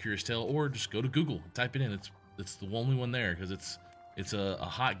Potions: A Curious Tale, or just go to Google, type it in. It's the only one there because it's a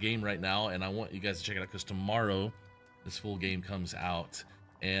hot game right now, and I want you guys to check it out because tomorrow this full game comes out.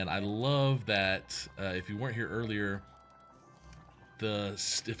 And I love that if you weren't here earlier,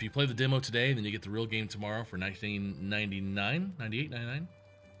 if you play the demo today, then you get the real game tomorrow for $19.99, $98.99.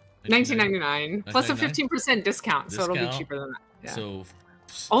 $19.99 plus a 15% discount, so it'll be cheaper than that. Yeah. So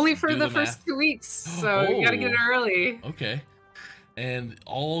only for the first 2 weeks, so you gotta get it early. Okay. And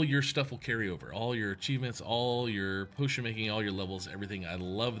all your stuff will carry over, all your achievements, all your potion making, all your levels, everything. I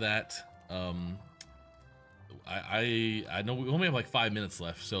love that. I know we only have like 5 minutes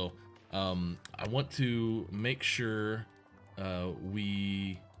left, so I want to make sure I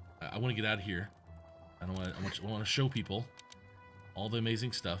want to get out of here. I want to show people all the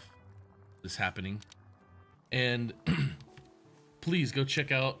amazing stuff that's happening, and please go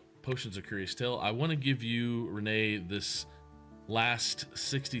check out Potions: A Curious Tale. I want to give you, Renee, this last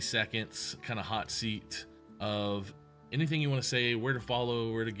 60 seconds kind of hot seat of anything you want to say, where to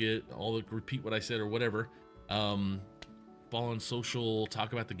follow, where to get repeat what I said or whatever. Follow on social,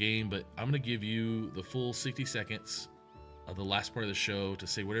 talk about the game, but I'm going to give you the full 60 seconds of the last part of the show to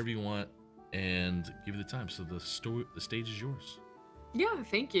say whatever you want and give you the time. So the stage is yours. Yeah,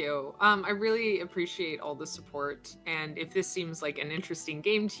 thank you. I really appreciate all the support. And if this seems like an interesting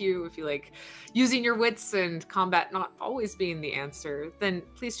game to you, if you like using your wits and combat not always being the answer, then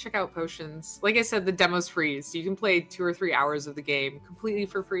please check out Potions. Like I said, the demo's free, so you can play 2 or 3 hours of the game completely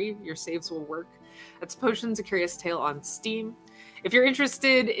for free. Your saves will work. That's Potions: A Curious Tale on Steam. If you're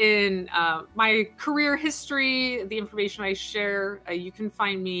interested in my career history, the information I share, you can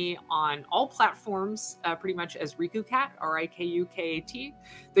find me on all platforms, pretty much as RikuKat, R-I-K-U-K-A-T.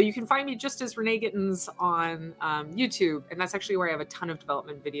 Though you can find me just as Renee Gittins on YouTube, and that's actually where I have a ton of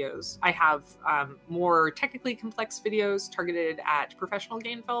development videos. I have more technically complex videos targeted at professional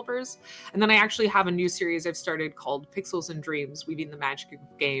game developers, and then I actually have a new series I've started called Pixels and Dreams, Weaving the Magic of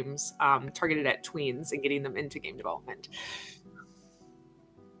Games, targeted at tweens and getting them into game development.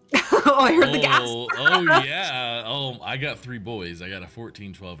 Oh, I heard the gas. Oh yeah. Oh, I got 3 boys. I got a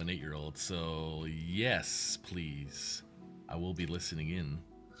 14, 12, and 8-year-old. So yes, please. I will be listening in.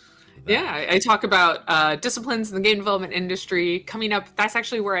 Yeah, I talk about disciplines in the game development industry. Coming up, that's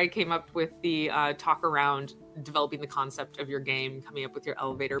actually where I came up with the talk around developing the concept of your game, coming up with your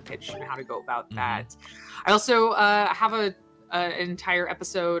elevator pitch and how to go about that. I also have an entire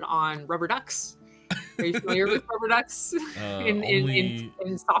episode on rubber ducks. Are you familiar with rubber ducks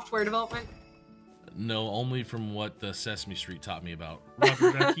in software development? No, only from what the Sesame Street taught me about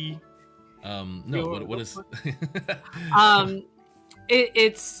rubber ducky. No, what is?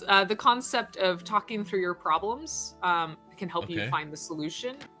 It's the concept of talking through your problems can help you find the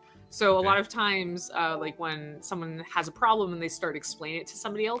solution. So a lot of times, like when someone has a problem and they start explaining it to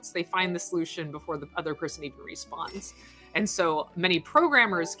somebody else, they find the solution before the other person even responds. And so many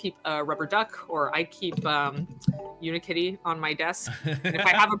programmers keep a rubber duck, or I keep Unikitty on my desk. And if I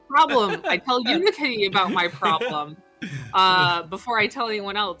have a problem, I tell Unikitty about my problem before I tell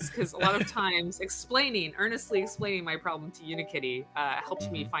anyone else, because a lot of times earnestly explaining my problem to Unikitty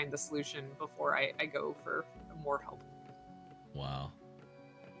helps me find the solution before I go for more help. Wow.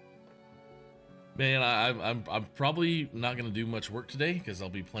 Man, I'm probably not going to do much work today because I'll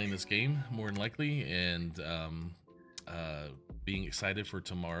be playing this game more than likely, and being excited for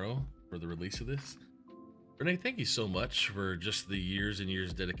tomorrow for the release of this. Renee, thank you so much for just the years and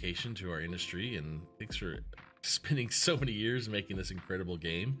years of dedication to our industry, and thanks for spending so many years making this incredible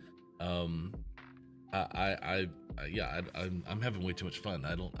game. I'm having way too much fun.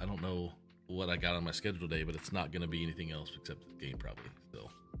 I don't know what I got on my schedule today, but it's not going to be anything else except the game probably. So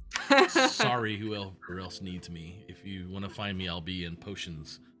sorry, whoever else needs me. If you want to find me, I'll be in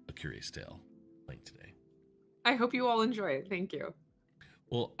Potions: A Curious Tale link today. I hope you all enjoy it. Thank you.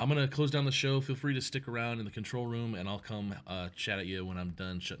 Well, I'm going to close down the show. Feel free to stick around in the control room, and I'll come chat at you when I'm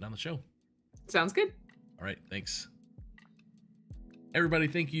done shutting down the show. Sounds good. All right. Thanks. Everybody,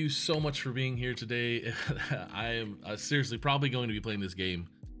 thank you so much for being here today. I am seriously probably going to be playing this game.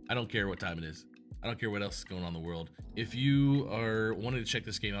 I don't care what time it is. I don't care what else is going on in the world. If you are wanting to check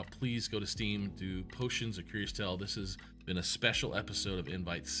this game out, please go to Steam, do Potions: A Curious Tale. This has been a special episode of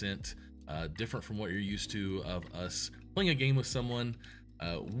Invite Sent. Different from what you're used to of us playing a game with someone.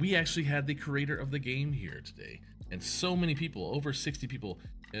 We actually had the creator of the game here today, and so many people, over 60 people.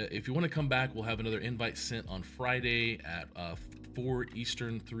 If you want to come back, we'll have another invite sent on Friday at 4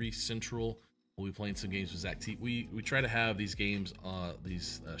 Eastern, 3 Central. We'll be playing some games with Zach T. We try to have these games,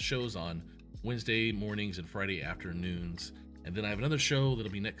 shows on Wednesday mornings and Friday afternoons. And then I have another show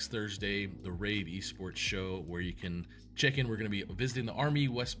that'll be next Thursday, the Rave Esports Show, where you can check in. We're going to be visiting the Army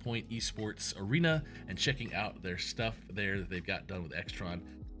West Point Esports Arena and checking out their stuff there that they've got done with Extron.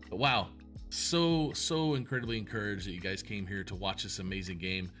 But wow, so incredibly encouraged that you guys came here to watch this amazing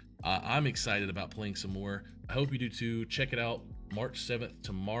game. I'm excited about playing some more. I hope you do too. Check it out March 7th,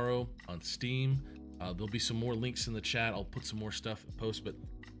 tomorrow on Steam. There'll be some more links in the chat. I'll put some more stuff in post. But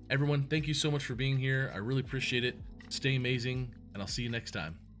everyone, thank you so much for being here. I really appreciate it. Stay amazing, and I'll see you next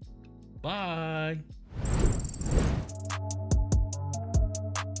time. Bye.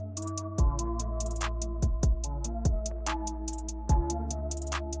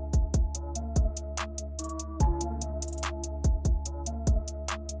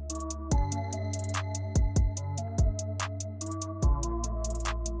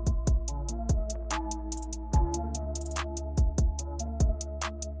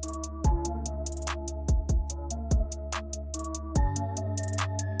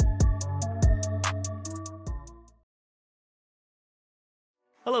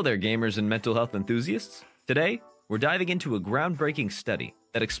 Hello there, gamers and mental health enthusiasts. Today, we're diving into a groundbreaking study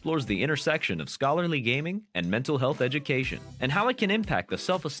that explores the intersection of scholarly gaming and mental health education, and how it can impact the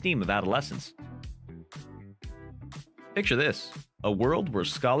self-esteem of adolescents. Picture this: a world where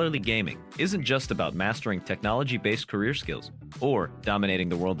scholarly gaming isn't just about mastering technology-based career skills or dominating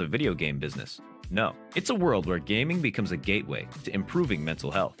the world of video game business. No, it's a world where gaming becomes a gateway to improving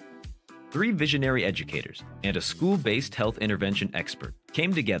mental health. 3 visionary educators and a school-based health intervention expert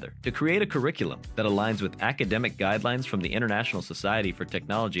came together to create a curriculum that aligns with academic guidelines from the International Society for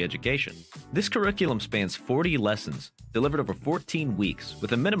Technology Education. This curriculum spans 40 lessons, delivered over 14 weeks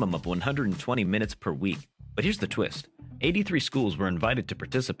with a minimum of 120 minutes per week. But here's the twist: 83 schools were invited to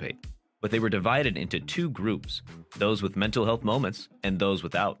participate, but they were divided into 2 groups, those with mental health moments and those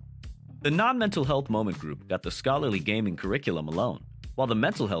without. The non-mental health moment group got the scholarly gaming curriculum alone, while the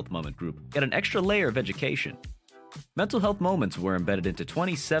mental health moment group got an extra layer of education. Mental health moments were embedded into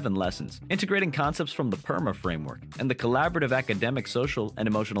 27 lessons, integrating concepts from the PERMA framework and the collaborative academic, social, and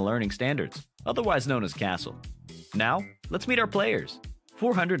emotional learning standards, otherwise known as CASEL. Now, let's meet our players.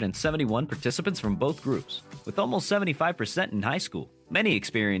 471 participants from both groups, with almost 75% in high school, many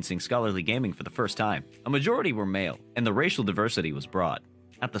experiencing scholarly gaming for the first time. A majority were male, and the racial diversity was broad.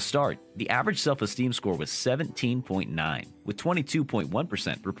 At the start, the average self-esteem score was 17.9, with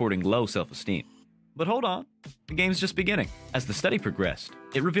 22.1% reporting low self-esteem. But hold on, the game's just beginning. As the study progressed,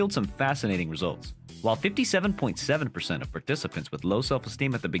 it revealed some fascinating results. While 57.7% of participants with low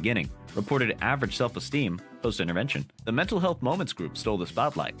self-esteem at the beginning reported average self-esteem post-intervention, the mental health moments group stole the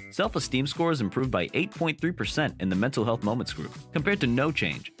spotlight. Self-esteem scores improved by 8.3% in the mental health moments group, compared to no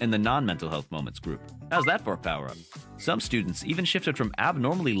change in the non-mental health moments group. How's that for a power-up? Some students even shifted from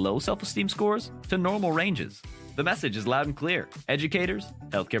abnormally low self-esteem scores to normal ranges. The message is loud and clear. Educators,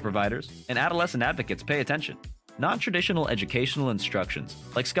 healthcare providers, and adolescent advocates pay attention. Non-traditional educational instructions,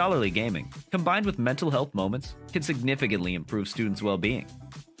 like scholarly gaming, combined with mental health moments, can significantly improve students' well-being.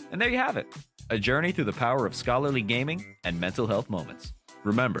 And there you have it, a journey through the power of scholarly gaming and mental health moments.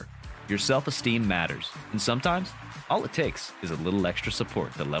 Remember, your self-esteem matters, and sometimes, all it takes is a little extra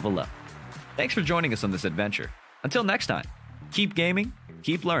support to level up. Thanks for joining us on this adventure. Until next time, keep gaming,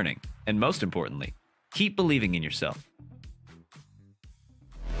 keep learning, and most importantly, keep believing in yourself.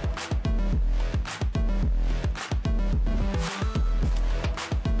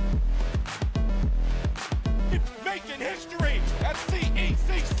 Making history at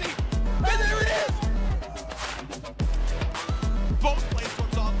CECC. And there it is! Both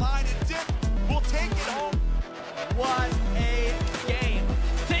platforms online and dip. We'll take it home. What a game.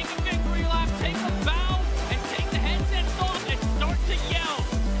 Take a victory lap, take a bow, and take the headsets off and start to yell.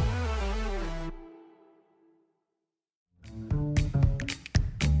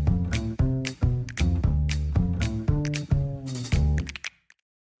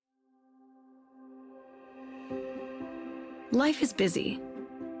 Life is busy.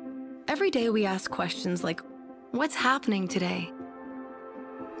 Every day we ask questions like, what's happening today?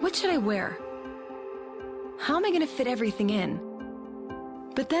 What should I wear? How am I going to fit everything in?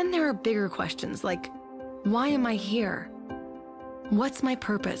 But then there are bigger questions like, why am I here? What's my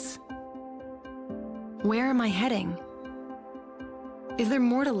purpose? Where am I heading? Is there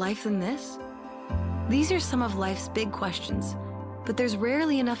more to life than this? These are some of life's big questions, but there's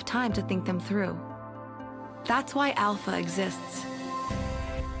rarely enough time to think them through. That's why Alpha exists.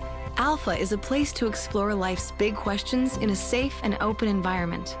 Alpha is a place to explore life's big questions in a safe and open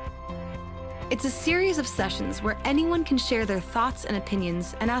environment. It's a series of sessions where anyone can share their thoughts and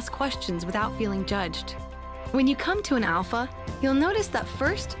opinions and ask questions without feeling judged. When you come to an Alpha, you'll notice that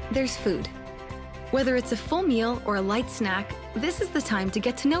first, there's food. Whether it's a full meal or a light snack, this is the time to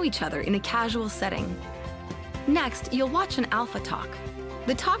get to know each other in a casual setting. Next, you'll watch an alpha talk.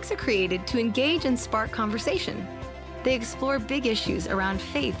 The talks are created to engage and spark conversation. They explore big issues around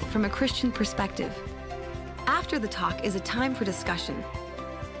faith from a Christian perspective. After the talk is a time for discussion.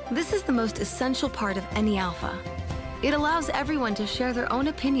 This is the most essential part of any alpha. It allows everyone to share their own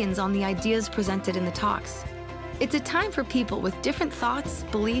opinions on the ideas presented in the talks. It's a time for people with different thoughts,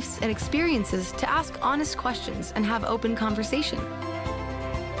 beliefs, and experiences to ask honest questions and have open conversation.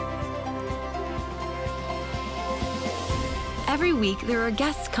 Every week, there are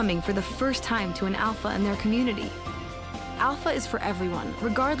guests coming for the first time to an alpha in their community. Alpha is for everyone,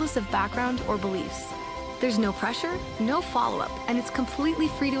 regardless of background or beliefs. There's no pressure, no follow-up, and it's completely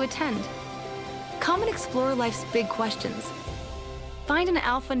free to attend. Come and explore life's big questions. Find an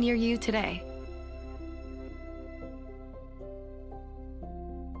alpha near you today.